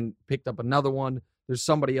suspended and picked up another one. There's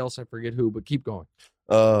somebody else, I forget who, but keep going.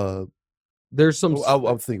 There's some.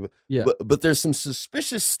 I'm thinking, Yeah. but there's some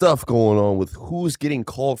suspicious stuff going on with who's getting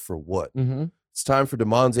called for what. Mm-hmm. It's time for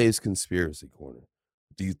DeMonte's conspiracy corner.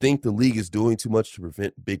 Do you think the league is doing too much to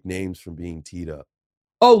prevent big names from being teed up?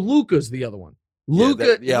 Oh, Luka's the other one.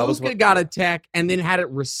 Luka got a tech and then had it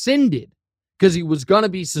rescinded because he was going to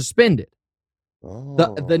be suspended.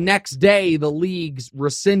 Oh. The next day, the leagues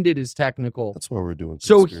rescinded his technical. That's why we're doing.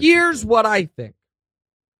 So here's what I think.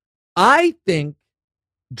 I think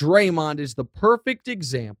Draymond is the perfect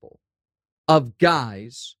example of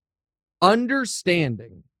guys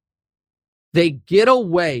understanding they get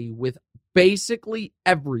away with basically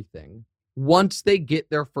everything once they get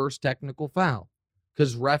their first technical foul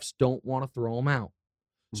because refs don't want to throw them out.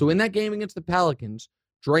 So in that game against the Pelicans,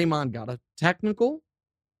 Draymond got a technical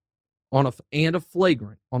and a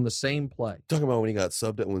flagrant on the same play. Talking about when he got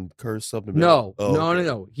subbed, when Kerr subbed him? No.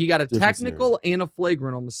 He got a technical and a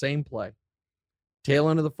flagrant on the same play. Tail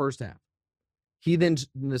end of the first half. He then,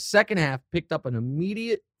 in the second half, picked up an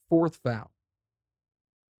immediate fourth foul.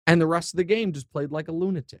 And the rest of the game just played like a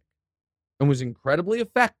lunatic and was incredibly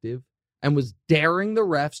effective and was daring the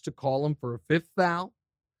refs to call him for a fifth foul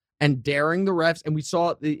and daring the refs. And we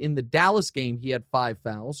saw in the Dallas game, he had 5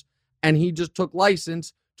 fouls, and he just took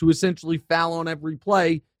license to essentially foul on every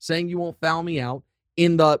play, saying you won't foul me out.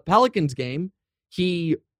 In the Pelicans game,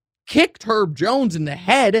 he kicked Herb Jones in the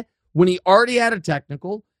head when he already had a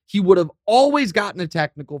technical. He would have always gotten a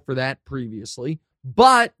technical for that previously,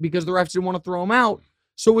 but because the refs didn't want to throw him out.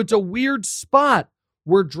 So it's a weird spot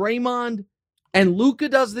where Draymond, and Luka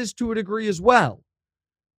does this to a degree as well.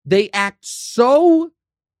 They act so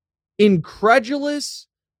incredulous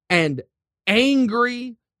and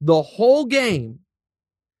angry the whole game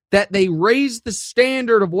that they raise the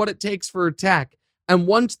standard of what it takes for attack. And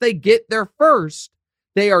once they get their first,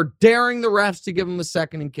 they are daring the refs to give them a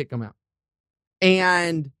second and kick them out.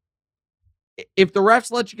 And if the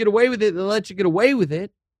refs let you get away with it, they let you get away with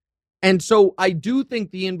it. And so I do think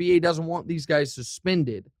the NBA doesn't want these guys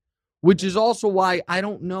suspended, which is also why I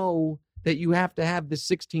don't know that you have to have the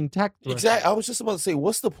 16 tech threshold. Exactly. I was just about to say,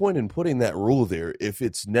 what's the point in putting that rule there if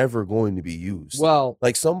it's never going to be used? Well,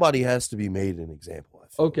 like somebody has to be made an example. I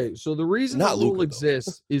feel. Okay, so the reason the rule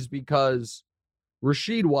exists is because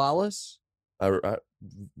Rasheed Wallace,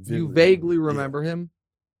 you vaguely remember him.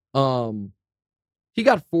 He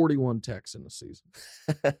got 41 techs in the season.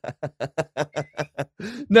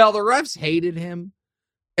 Now, the refs hated him,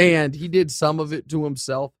 and he did some of it to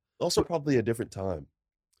himself. Also, probably a different time.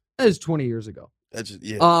 That is 20 years ago. That's just,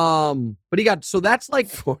 yeah. But he got, so that's like,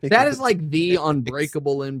 that is like the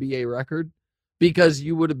unbreakable NBA record, because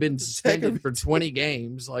you would have been suspended for 20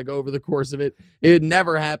 games, like over the course of it. It would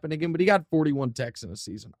never happen again, but he got 41 techs in a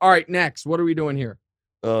season. All right, next. What are we doing here?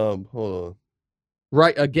 Hold on.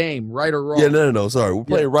 Right, a game, right or wrong? Yeah, no. Sorry. We're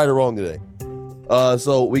playing right or wrong today.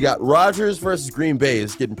 So we got Rodgers versus Green Bay.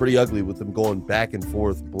 It's getting pretty ugly with them going back and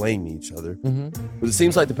forth, blaming each other. Mm-hmm. But it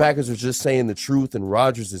seems like the Packers are just saying the truth, and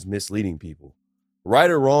Rodgers is misleading people. Right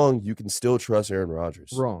or wrong, you can still trust Aaron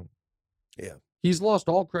Rodgers. Wrong. Yeah. He's lost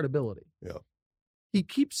all credibility. Yeah. He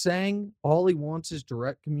keeps saying all he wants is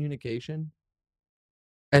direct communication.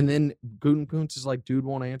 And then Gutekunst is like, dude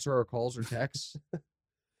won't answer our calls or texts.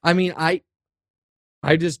 I mean, I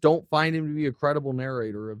just don't find him to be a credible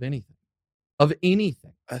narrator of anything. Of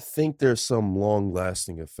anything. I think there's some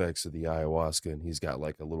long-lasting effects of the ayahuasca, and he's got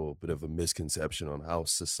like a little bit of a misconception on how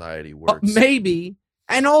society works. Maybe.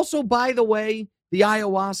 And also, by the way, the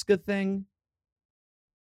ayahuasca thing,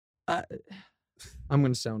 I'm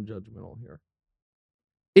going to sound judgmental here.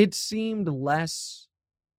 It seemed less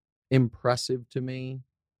impressive to me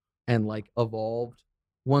and like evolved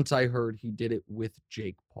once I heard he did it with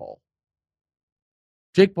Jake Paul.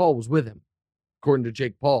 Jake Paul was with him, according to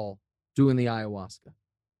Jake Paul, doing the ayahuasca.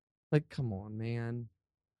 Like, come on, man.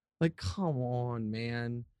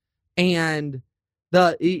 And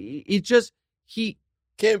it just, he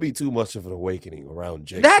can't be too much of an awakening around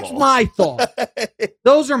Jake That's Paul. my thought.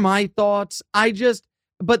 Those are my thoughts.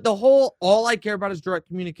 But all I care about is direct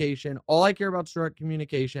communication. All I care about is direct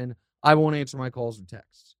communication. I won't answer my calls or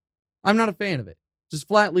texts. I'm not a fan of it. Just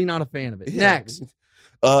flatly not a fan of it. Yeah. Next.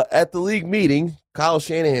 At the league meeting, Kyle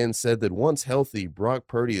Shanahan said that once healthy, Brock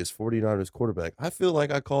Purdy is 49ers quarterback. I feel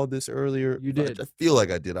like I called this earlier. You did. I feel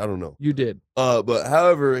like I did. I don't know. You did. But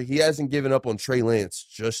however, he hasn't given up on Trey Lance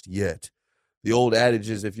just yet. The old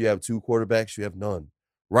adage is if you have 2 quarterbacks, you have none.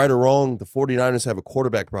 Right or wrong, the 49ers have a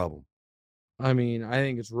quarterback problem. I mean, I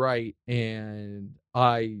think it's right. And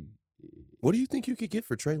what do you think you could get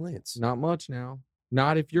for Trey Lance? Not much now.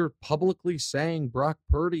 Not if you're publicly saying Brock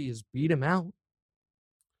Purdy has beat him out.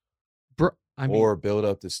 Or build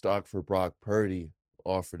up the stock for Brock Purdy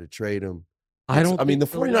offer to trade him. I mean, the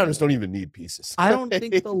 49ers don't even need pieces. I don't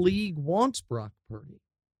think the league wants Brock Purdy.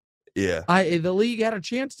 Yeah. The league had a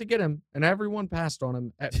chance to get him, and everyone passed on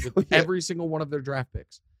him with every single one of their draft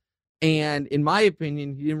picks. And in my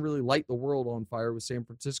opinion, he didn't really light the world on fire with San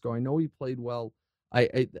Francisco. I know he played well.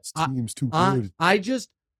 This team's too good.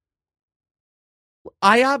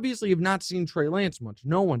 I obviously have not seen Trey Lance much.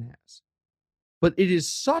 No one has. But it is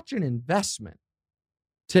such an investment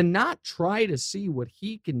to not try to see what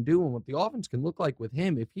he can do and what the offense can look like with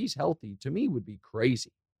him if he's healthy, to me, would be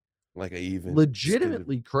crazy.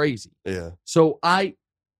 Legitimately crazy. Yeah. So I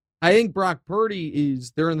think Brock Purdy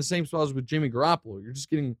they're in the same spot as with Jimmy Garoppolo. You're just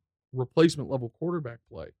getting replacement level quarterback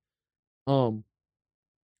play. And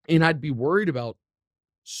I'd be worried about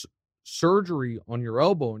surgery on your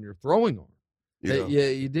elbow and your throwing arm. Yeah.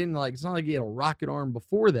 You didn't it's not like you had a rocket arm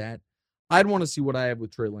before that. I'd want to see what I have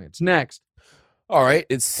with Trey Lance. Next. All right.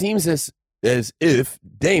 It seems as if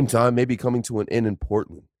Dame time may be coming to an end in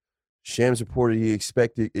Portland. Shams reported he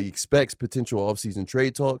expects potential offseason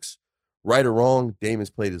trade talks. Right or wrong, Dame has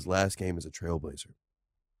played his last game as a Trailblazer.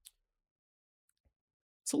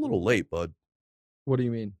 It's a little late, bud. What do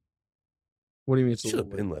you mean? What do you mean it's a little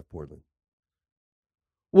late? Should have been left Portland.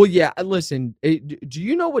 Well, yeah, listen, do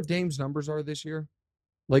you know what Dame's numbers are this year?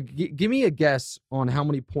 Give me a guess on how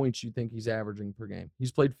many points you think he's averaging per game.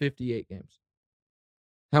 He's played 58 games.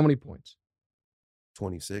 How many points?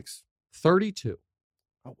 26. 32.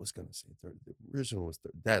 I was going to say 30. The original was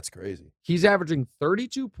 30. That's crazy. He's averaging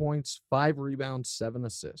 32 points, 5 rebounds, 7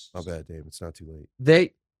 assists. Not bad, Dave. It's not too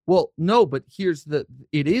late. No, but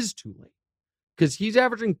it is too late. Because he's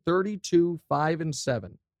averaging 32, 5, and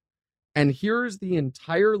 7. And here's the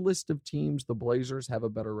entire list of teams the Blazers have a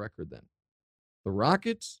better record than. The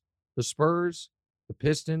Rockets, the Spurs, the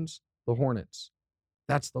Pistons, the Hornets.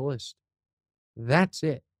 That's the list. That's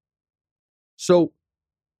it. So,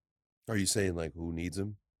 are you saying who needs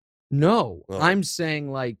him? No, I'm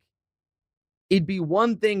saying it'd be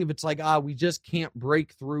one thing if it's we just can't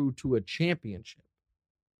break through to a championship.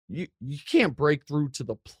 You can't break through to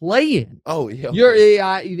the play-in. Oh yeah.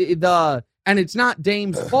 And it's not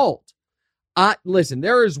Dame's fault. Listen,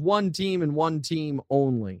 there is one team and one team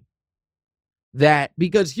only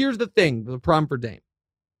because here's the thing, the problem for Dame.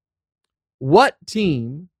 What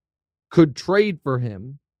team could trade for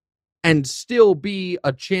him and still be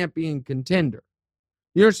a champion contender?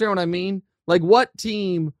 You understand what I mean? What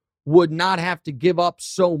team would not have to give up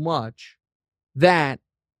so much that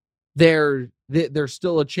they're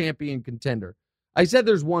still a champion contender? I said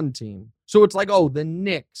there's one team. So it's the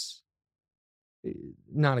Knicks.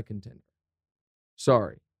 Not a contender.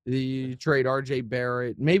 Sorry. You trade R.J.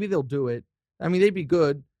 Barrett. Maybe they'll do it. I mean, they'd be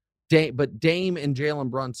good. But Dame and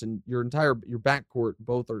Jalen Brunson, your backcourt,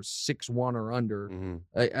 both are 6'1" or under. Mm-hmm.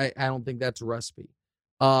 I don't think that's a recipe.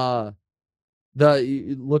 Look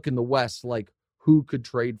in the West, who could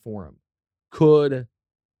trade for him? The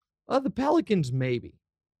Pelicans, maybe.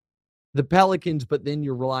 The Pelicans, but then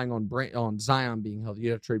you're relying on Zion being healthy.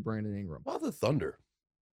 You have to trade Brandon Ingram. Well, the Thunder.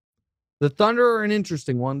 The Thunder are an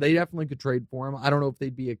interesting one. They definitely could trade for him. I don't know if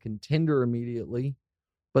they'd be a contender immediately,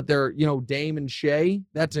 but they're, Dame and Shea.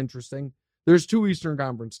 That's interesting. There's 2 Eastern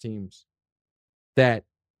Conference teams that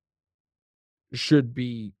should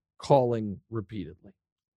be calling repeatedly.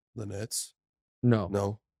 The Nets?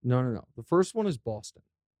 No. The first one is Boston.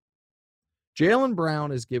 Jaylen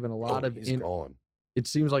Brown has given a lot of... He's gone. It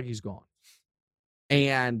seems like he's gone.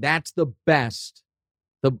 And that's the best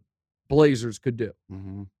the Blazers could do.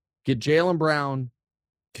 Mm-hmm. Get Jaylen Brown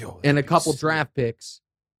and a couple draft picks.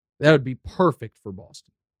 That would be perfect for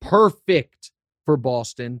Boston. Perfect for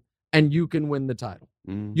Boston. And you can win the title.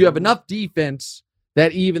 Mm-hmm. You have enough defense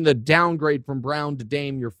that even the downgrade from Brown to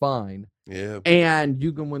Dame, you're fine. Yeah. And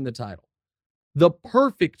you can win the title. The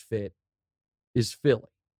perfect fit is Philly.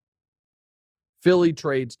 Philly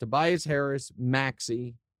trades Tobias Harris,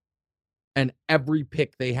 Maxey, and every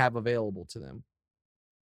pick they have available to them.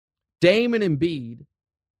 Dame and Embiid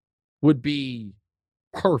would be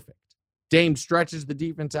perfect. Dame stretches the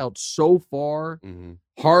defense out so far. Mm-hmm.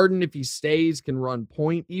 Harden, if he stays, can run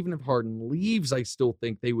point. Even if Harden leaves, I still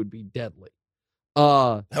think they would be deadly.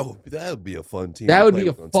 That would be a fun team. That would be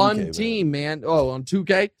a fun team, man. Oh, on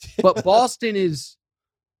 2K? But Boston is,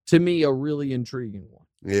 to me, a really intriguing one.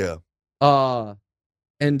 Yeah.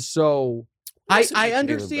 And so I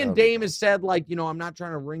understand Dame has said, I'm not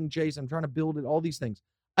trying to ring chase. I'm trying to build it, all these things.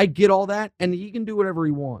 I get all that, and he can do whatever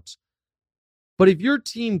he wants. But if your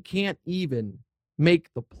team can't even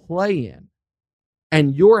make the play-in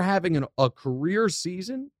and you're having a career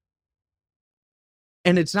season,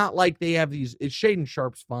 and it's not like they have these... Shaden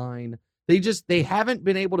Sharp's fine. They haven't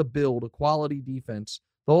been able to build a quality defense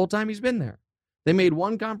the whole time he's been there. They made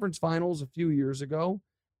one conference finals a few years ago,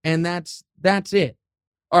 and that's it.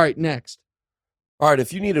 All right, next. All right,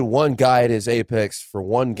 if you needed one guy at his apex for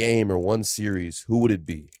one game or one series, who would it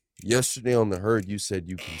be? Yesterday on the Herd, you said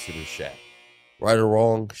you consider Shaq. Right or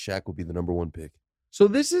wrong, Shaq would be the number one pick. So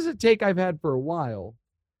this is a take I've had for a while,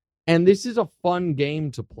 and this is a fun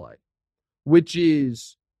game to play, which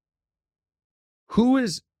is who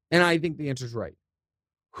is, and I think the answer is right,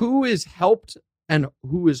 who is helped and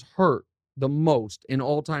who is hurt the most in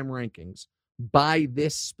all-time rankings by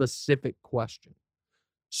this specific question.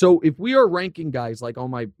 So if we are ranking guys like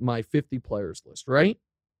on my 50 players list, right?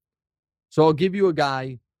 So I'll give you a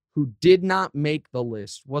guy who did not make the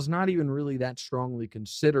list, was not even really that strongly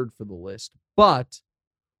considered for the list, but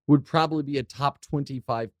would probably be a top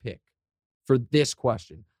 25 pick for this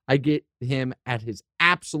question. I get him at his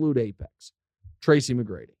absolute apex, Tracy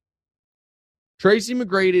McGrady. Tracy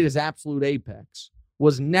McGrady at his absolute apex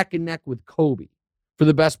was neck and neck with Kobe for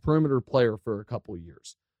the best perimeter player for a couple of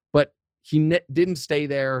years. But he didn't stay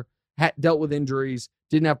there, dealt with injuries,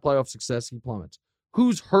 didn't have playoff success. He plummets.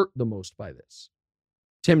 Who's hurt the most by this?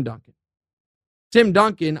 Tim Duncan. Tim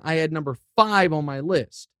Duncan, I had number 5 on my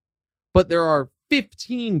list, but there are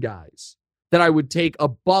 15 guys that I would take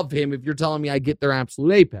above him if you're telling me I get their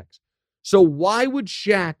absolute apex. So why would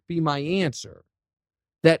Shaq be my answer?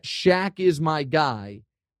 That Shaq is my guy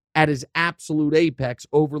at his absolute apex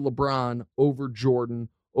over LeBron, over Jordan,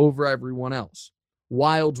 over everyone else.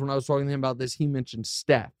 Wilds, when I was talking to him about this, he mentioned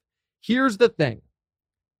Steph. Here's the thing.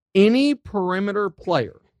 Any perimeter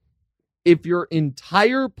player, if your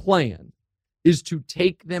entire plan is to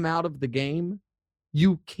take them out of the game,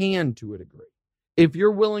 you can to a degree. If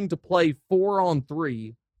you're willing to play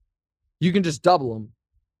 4-on-3, you can just double them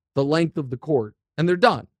the length of the court, and they're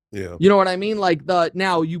done. Yeah. You know what I mean? Like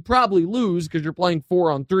now you probably lose because you're playing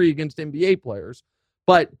 4-on-3 against NBA players.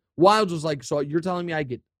 But Wilds was like, so you're telling me I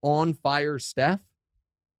get on fire Steph?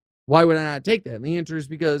 Why would I not take that? And the answer is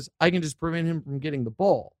because I can just prevent him from getting the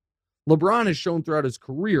ball. LeBron has shown throughout his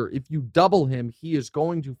career, if you double him, he is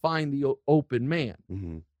going to find the open man.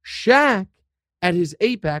 Mm-hmm. Shaq, at his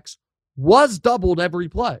apex, was doubled every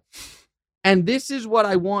play. And this is what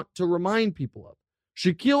I want to remind people of.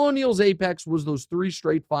 Shaquille O'Neal's apex was those 3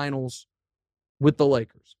 straight finals with the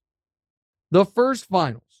Lakers. The first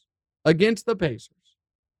finals against the Pacers,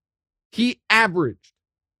 he averaged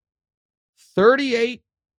 38,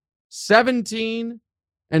 17,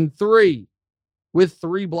 and 3 with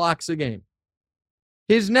 3 blocks a game.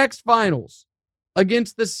 His next finals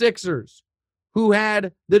against the Sixers, who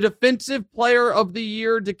had the defensive player of the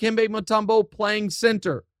year, Dikembe Mutombo, playing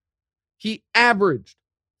center. He averaged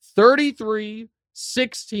 33,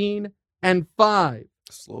 16, and 5.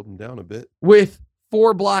 Slowed him down a bit. With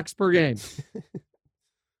 4 blocks per game.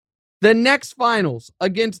 The next finals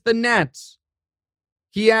against the Nets,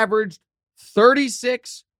 he averaged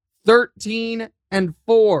 36, 13, and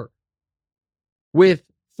 4 with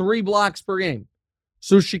 3 blocks per game.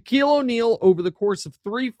 So Shaquille O'Neal, over the course of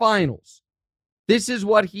 3 finals, this is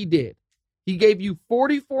what he did. He gave you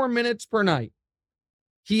 44 minutes per night.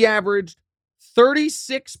 He averaged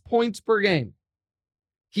 36 points per game.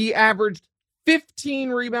 He averaged 15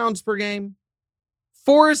 rebounds per game,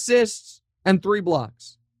 4 assists, and 3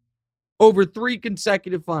 blocks over 3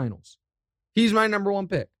 consecutive finals. He's my number 1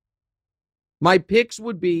 pick. My picks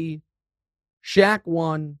would be Shaq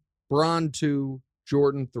 1, Bron 2,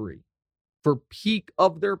 Jordan 3 for peak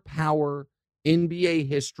of their power NBA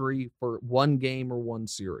history for 1 game or 1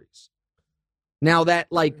 series. Now that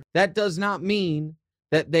does not mean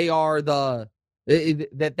that they are that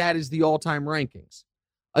is the all-time rankings.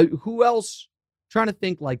 Who else? Trying to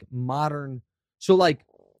think like modern, so like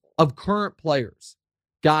of current players,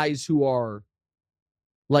 guys who are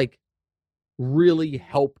like really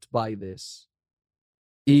helped by this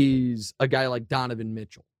is a guy like Donovan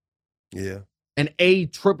Mitchell. Yeah. An A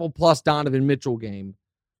triple plus Donovan Mitchell game,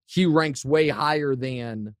 he ranks way higher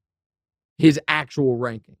than his actual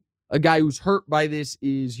ranking. A guy who's hurt by this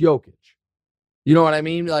is Jokic. You know what I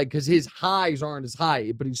mean? Like, because his highs aren't as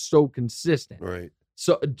high, but he's so consistent. Right.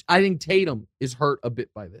 So I think Tatum is hurt a bit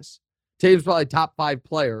by this. Tatum's probably a top 5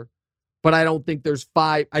 player, but I don't think there's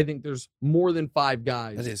 5. I think there's more than 5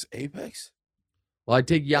 guys. That is apex? Well, I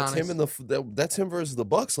take Giannis. That's him versus the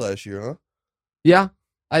Bucks last year, huh? Yeah.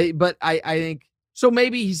 I think so.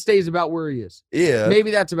 Maybe he stays about where he is. Yeah. Maybe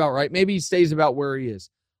that's about right. Maybe he stays about where he is.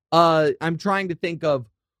 I'm trying to think of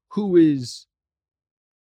who is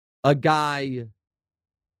a guy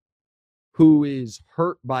who is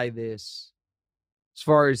hurt by this as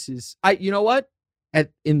far as his, you know what?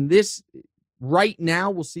 In this right now,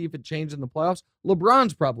 we'll see if it changes in the playoffs.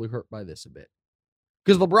 LeBron's probably hurt by this a bit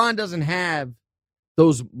because LeBron doesn't have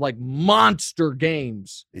those like monster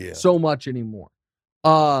games so much anymore.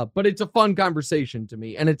 But it's a fun conversation to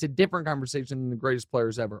me, and it's a different conversation than the greatest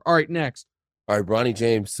players ever. All right, next. All right, Bronny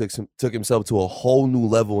James took himself to a whole new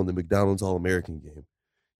level in the McDonald's All-American game.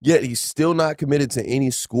 Yet he's still not committed to any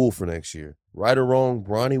school for next year. Right or wrong,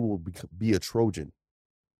 Bronny will be a Trojan.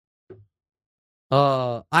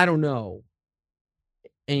 I don't know.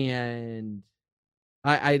 And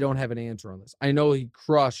I don't have an answer on this. I know he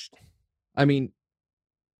crushed. I mean,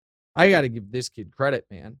 I got to give this kid credit,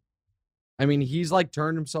 man. I mean, he's like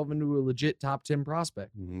turned himself into a legit top 10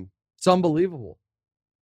 prospect. Mm-hmm. It's unbelievable.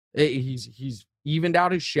 He's evened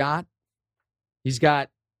out his shot. He's got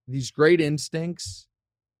these great instincts.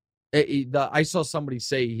 I saw somebody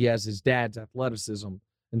say he has his dad's athleticism,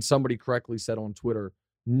 and somebody correctly said on Twitter,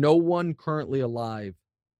 no one currently alive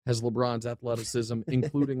has LeBron's athleticism,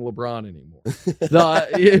 including LeBron anymore.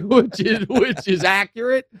 Which is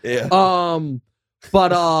accurate. Yeah.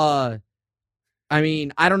 But I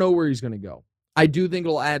mean, I don't know where he's going to go. I do think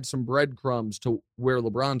it'll add some breadcrumbs to where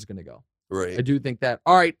LeBron's going to go. Right. I do think that.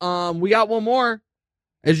 All right, we got one more.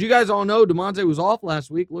 As you guys all know, DeMonte was off last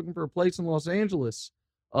week looking for a place in Los Angeles.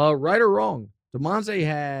 Right or wrong, DeMonte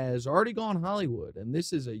has already gone Hollywood, and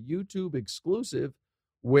this is a YouTube exclusive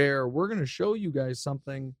where we're going to show you guys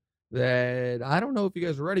something that I don't know if you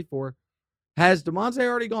guys are ready for. Has DeMonte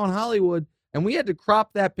already gone Hollywood? And we had to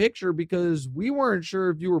crop that picture because we weren't sure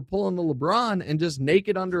if you were pulling the LeBron and just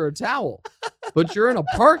naked under a towel. But you're in a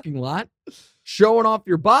parking lot showing off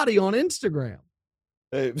your body on Instagram.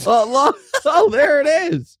 Hey. Oh, there it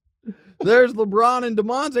is. There's LeBron and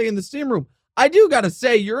DeMonte in the steam room. I do got to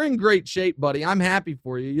say, you're in great shape, buddy. I'm happy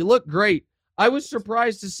for you. You look great. I was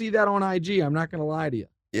surprised to see that on IG. I'm not going to lie to you.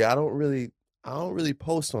 Yeah, I don't really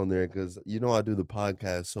post on there because, I do the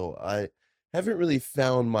podcast, so I haven't really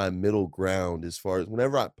found my middle ground as far as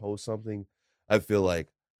whenever I post something, I feel like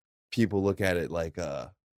people look at it like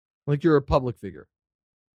you're a public figure.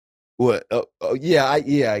 What? Yeah,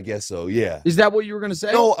 I guess so. Yeah. Is that what you were going to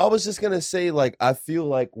say? No, I was just going to say, like, I feel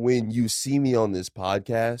like when you see me on this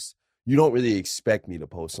podcast, you don't really expect me to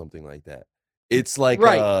post something like that. It's like,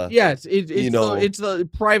 right. Yes. It's the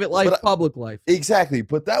private life, public life. Exactly.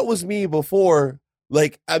 But that was me before,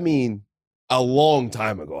 like, I mean, a long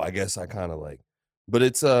time ago, I guess I kind of like, but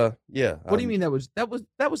it's, yeah. What do you mean that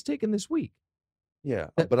was taken this week? Yeah.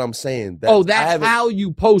 But I'm saying that. That's how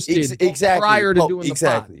you posted exactly prior to doing the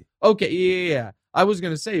exactly. pod. Okay. Yeah. I was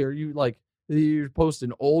going to say, are you like, you're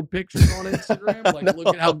posting old pictures on Instagram? Like, no.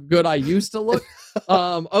 Look at how good I used to look.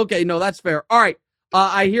 Okay. No, that's fair. All right.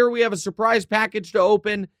 I hear we have a surprise package to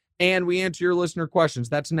open and we answer your listener questions.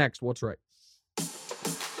 That's next. What's right?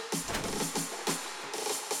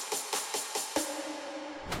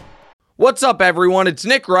 What's up, everyone? It's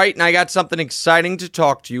Nick Wright, and I got something exciting to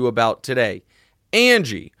talk to you about today.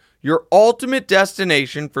 Angie, your ultimate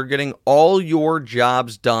destination for getting all your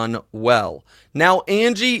jobs done well. Now,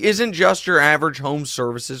 Angie isn't just your average home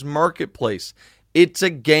services marketplace. It's a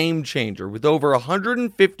game changer with over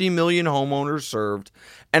 150 million homeowners served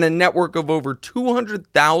and a network of over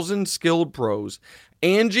 200,000 skilled pros.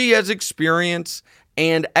 Angie has experience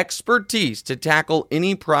and expertise to tackle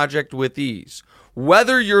any project with ease.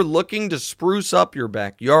 Whether you're looking to spruce up your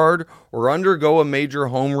backyard or undergo a major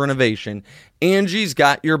home renovation, Angie's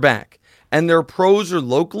got your back. And their pros are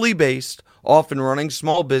locally based, often running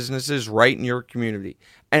small businesses right in your community.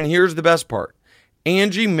 And here's the best part.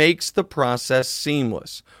 Angie makes the process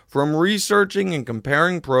seamless. From researching and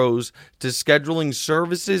comparing pros to scheduling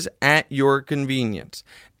services at your convenience.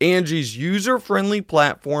 Angie's user-friendly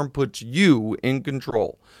platform puts you in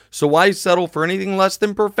control. So why settle for anything less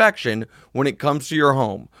than perfection when it comes to your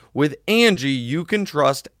home? With Angie, you can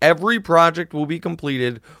trust every project will be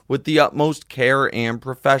completed with the utmost care and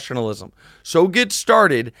professionalism. So get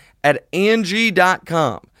started at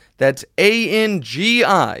Angie.com. That's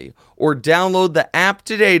ANGI, or download the app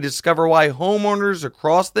today to discover why homeowners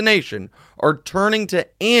across the nation are turning to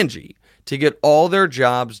Angie to get all their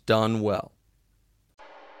jobs done well.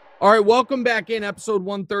 All right, welcome back in episode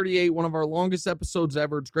 138, one of our longest episodes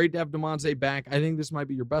ever. It's great to have DeMonte back. I think this might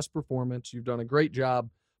be your best performance. You've done a great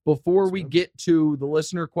job. Before we get to the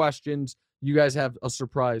listener questions, you guys have a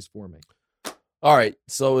surprise for me. All right,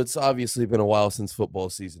 so it's obviously been a while since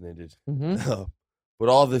football season ended. Mm-hmm. But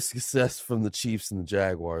all the success from the Chiefs and the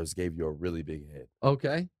Jaguars gave you a really big hit.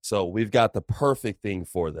 Okay. So we've got the perfect thing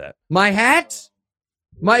for that. My hat?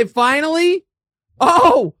 Finally?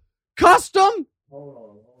 Oh, custom?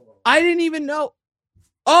 I didn't even know.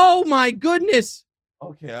 Oh, my goodness.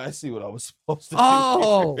 Okay, I see what I was supposed to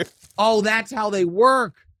Oh, do. that's how they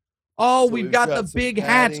work. Oh, So we've we've got got the some big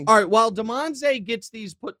hats. padding. All right, while Demonze gets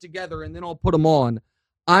these put together and then I'll put them on,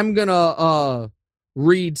 I'm going to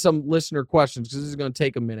read some listener questions because this is going to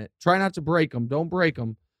take a minute. Try not to break them. Don't break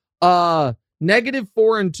them.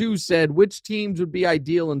 -4 and 2 said, which teams would be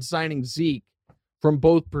ideal in signing Zeke from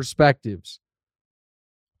both perspectives?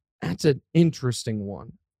 That's an interesting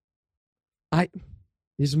one.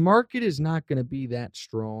 His market is not going to be that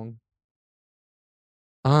strong.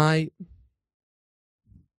 You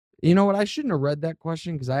know what? I shouldn't have read that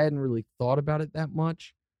question because I hadn't really thought about it that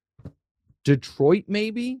much. Detroit,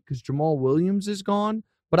 maybe, because Jamal Williams is gone.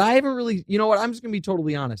 But I haven't really, you know what? I'm just going to be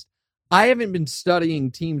totally honest. I haven't been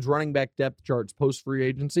studying teams' running back depth charts post-free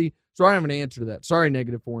agency, so I don't have an answer to that. Sorry,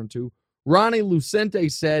 -4 and 2. Ronnie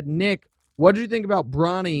Lucente said, Nick, what do you think about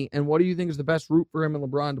Bronny, and what do you think is the best route for him and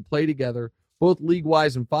LeBron to play together, both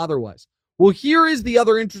league-wise and father-wise? Well, here is the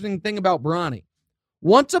other interesting thing about Bronny.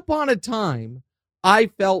 Once upon a time, I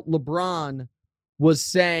felt LeBron was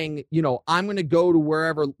saying, I'm going to go to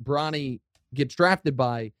wherever Bronny gets drafted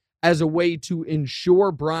by as a way to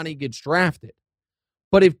ensure Bronny gets drafted.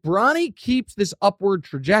 But if Bronny keeps this upward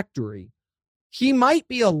trajectory, he might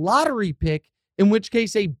be a lottery pick, in which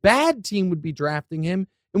case a bad team would be drafting him,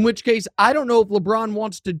 in which case I don't know if LeBron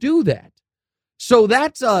wants to do that. So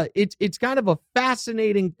that's it's kind of a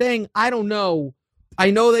fascinating thing. I don't know.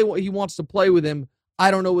 I know he wants to play with him.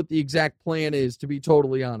 I don't know what the exact plan is, to be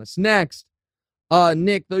totally honest. Next,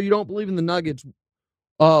 Nick, though you don't believe in the Nuggets,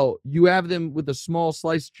 you have them with a small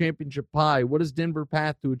slice of championship pie. What does Denver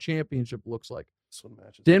path to a championship looks like?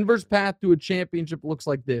 Denver's path to a championship looks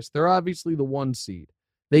like this. They're obviously the 1 seed.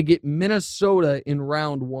 They get Minnesota in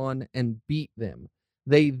round 1 and beat them.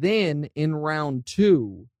 They then, in round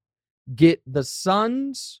 2, get the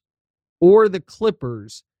Suns or the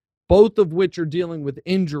Clippers, both of which are dealing with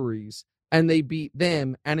injuries, and they beat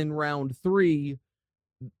them. And in round 3,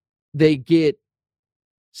 they get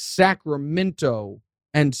Sacramento,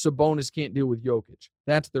 and Sabonis can't deal with Jokic.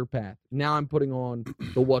 That's their path. Now I'm putting on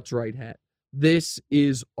the What's Right hat. This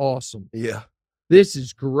is awesome. Yeah. This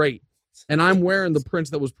is great. And I'm wearing the Prince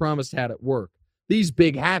That Was Promised hat at work. These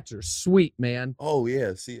big hats are sweet, man. Oh,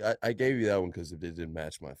 yeah. See, I gave you that one because it didn't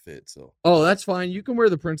match my fit. So. Oh, that's fine. You can wear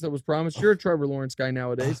the Prince That Was Promised. You're a Trevor Lawrence guy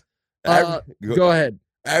nowadays. Go ahead.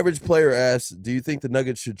 Average player asks, do you think the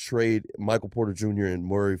Nuggets should trade Michael Porter Jr. and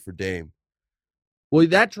Murray for Dame? Well,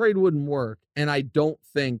 that trade wouldn't work. And I don't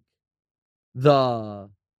think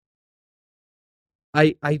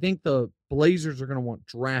I think the Blazers are going to want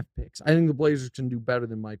draft picks. I think the Blazers can do better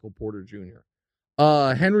than Michael Porter Jr.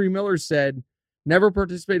 Henry Miller said, never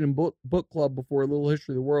participated in book club before, a little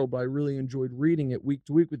history of the world, but I really enjoyed reading it week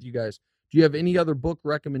to week with you guys. Do you have any other book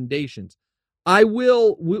recommendations?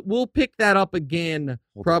 We'll pick that up again,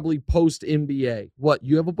 probably post NBA. What,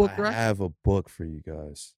 you have a book rec? I have a book for you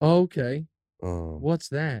guys. Okay. What's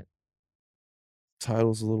that?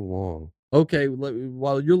 Title's a little long. Okay,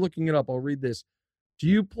 while you're looking it up, I'll read this. Do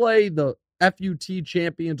you play the FUT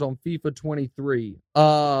Champions on FIFA 23?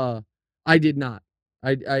 I did not.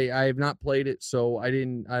 I have not played it, so I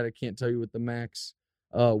can't tell you what the max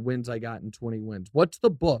wins I got in 20 wins. What's the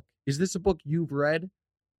book? Is this a book you've read,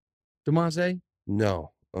 Demonte?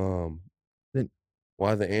 No. Then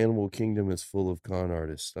Why the Animal Kingdom is Full of Con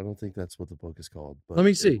Artists. I don't think that's what the book is called. But let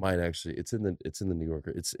me see. It might actually. It's in the New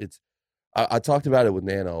Yorker. I talked about it with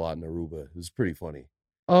Nana a lot in Aruba. It was pretty funny.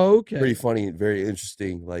 Oh, okay. Pretty funny, very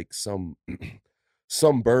interesting. Like some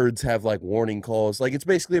birds have like warning calls. Like it's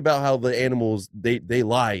basically about how the animals they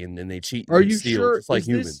lie and they cheat. Are you steal, sure? just like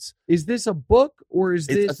humans. Is this a book or is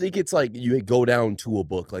this? I think it's like you go down to a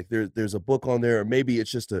book. Like there's a book on there, or maybe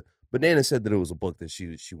it's just a. But Nana said that it was a book that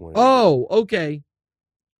she wanted. Oh, okay.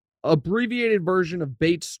 Abbreviated version of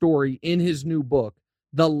Bates' story in his new book,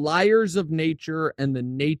 The Liars of Nature and the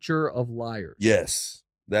Nature of Liars. Yes.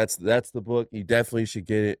 That's the book. You definitely should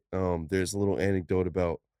get it. There's a little anecdote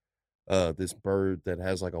about this bird that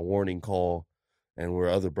has like a warning call, and where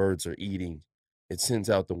other birds are eating, it sends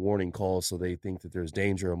out the warning call so they think that there's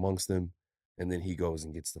danger amongst them, and then he goes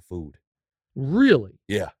and gets the food. Really?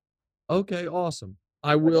 Yeah. Okay, awesome.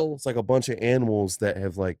 I will. It's like a bunch of animals that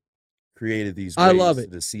have like created these ways to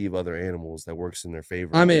deceive other animals that works in their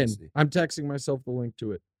favor. I'm in. I'm texting myself the link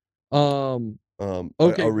to it.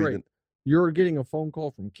 Okay, great. You're getting a phone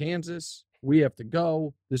call from Kansas. We have to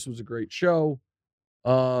go. This was a great show.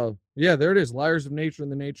 Yeah, there it is. Liars of Nature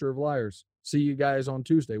and the Nature of Liars. See you guys on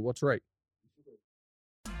Tuesday. What's right?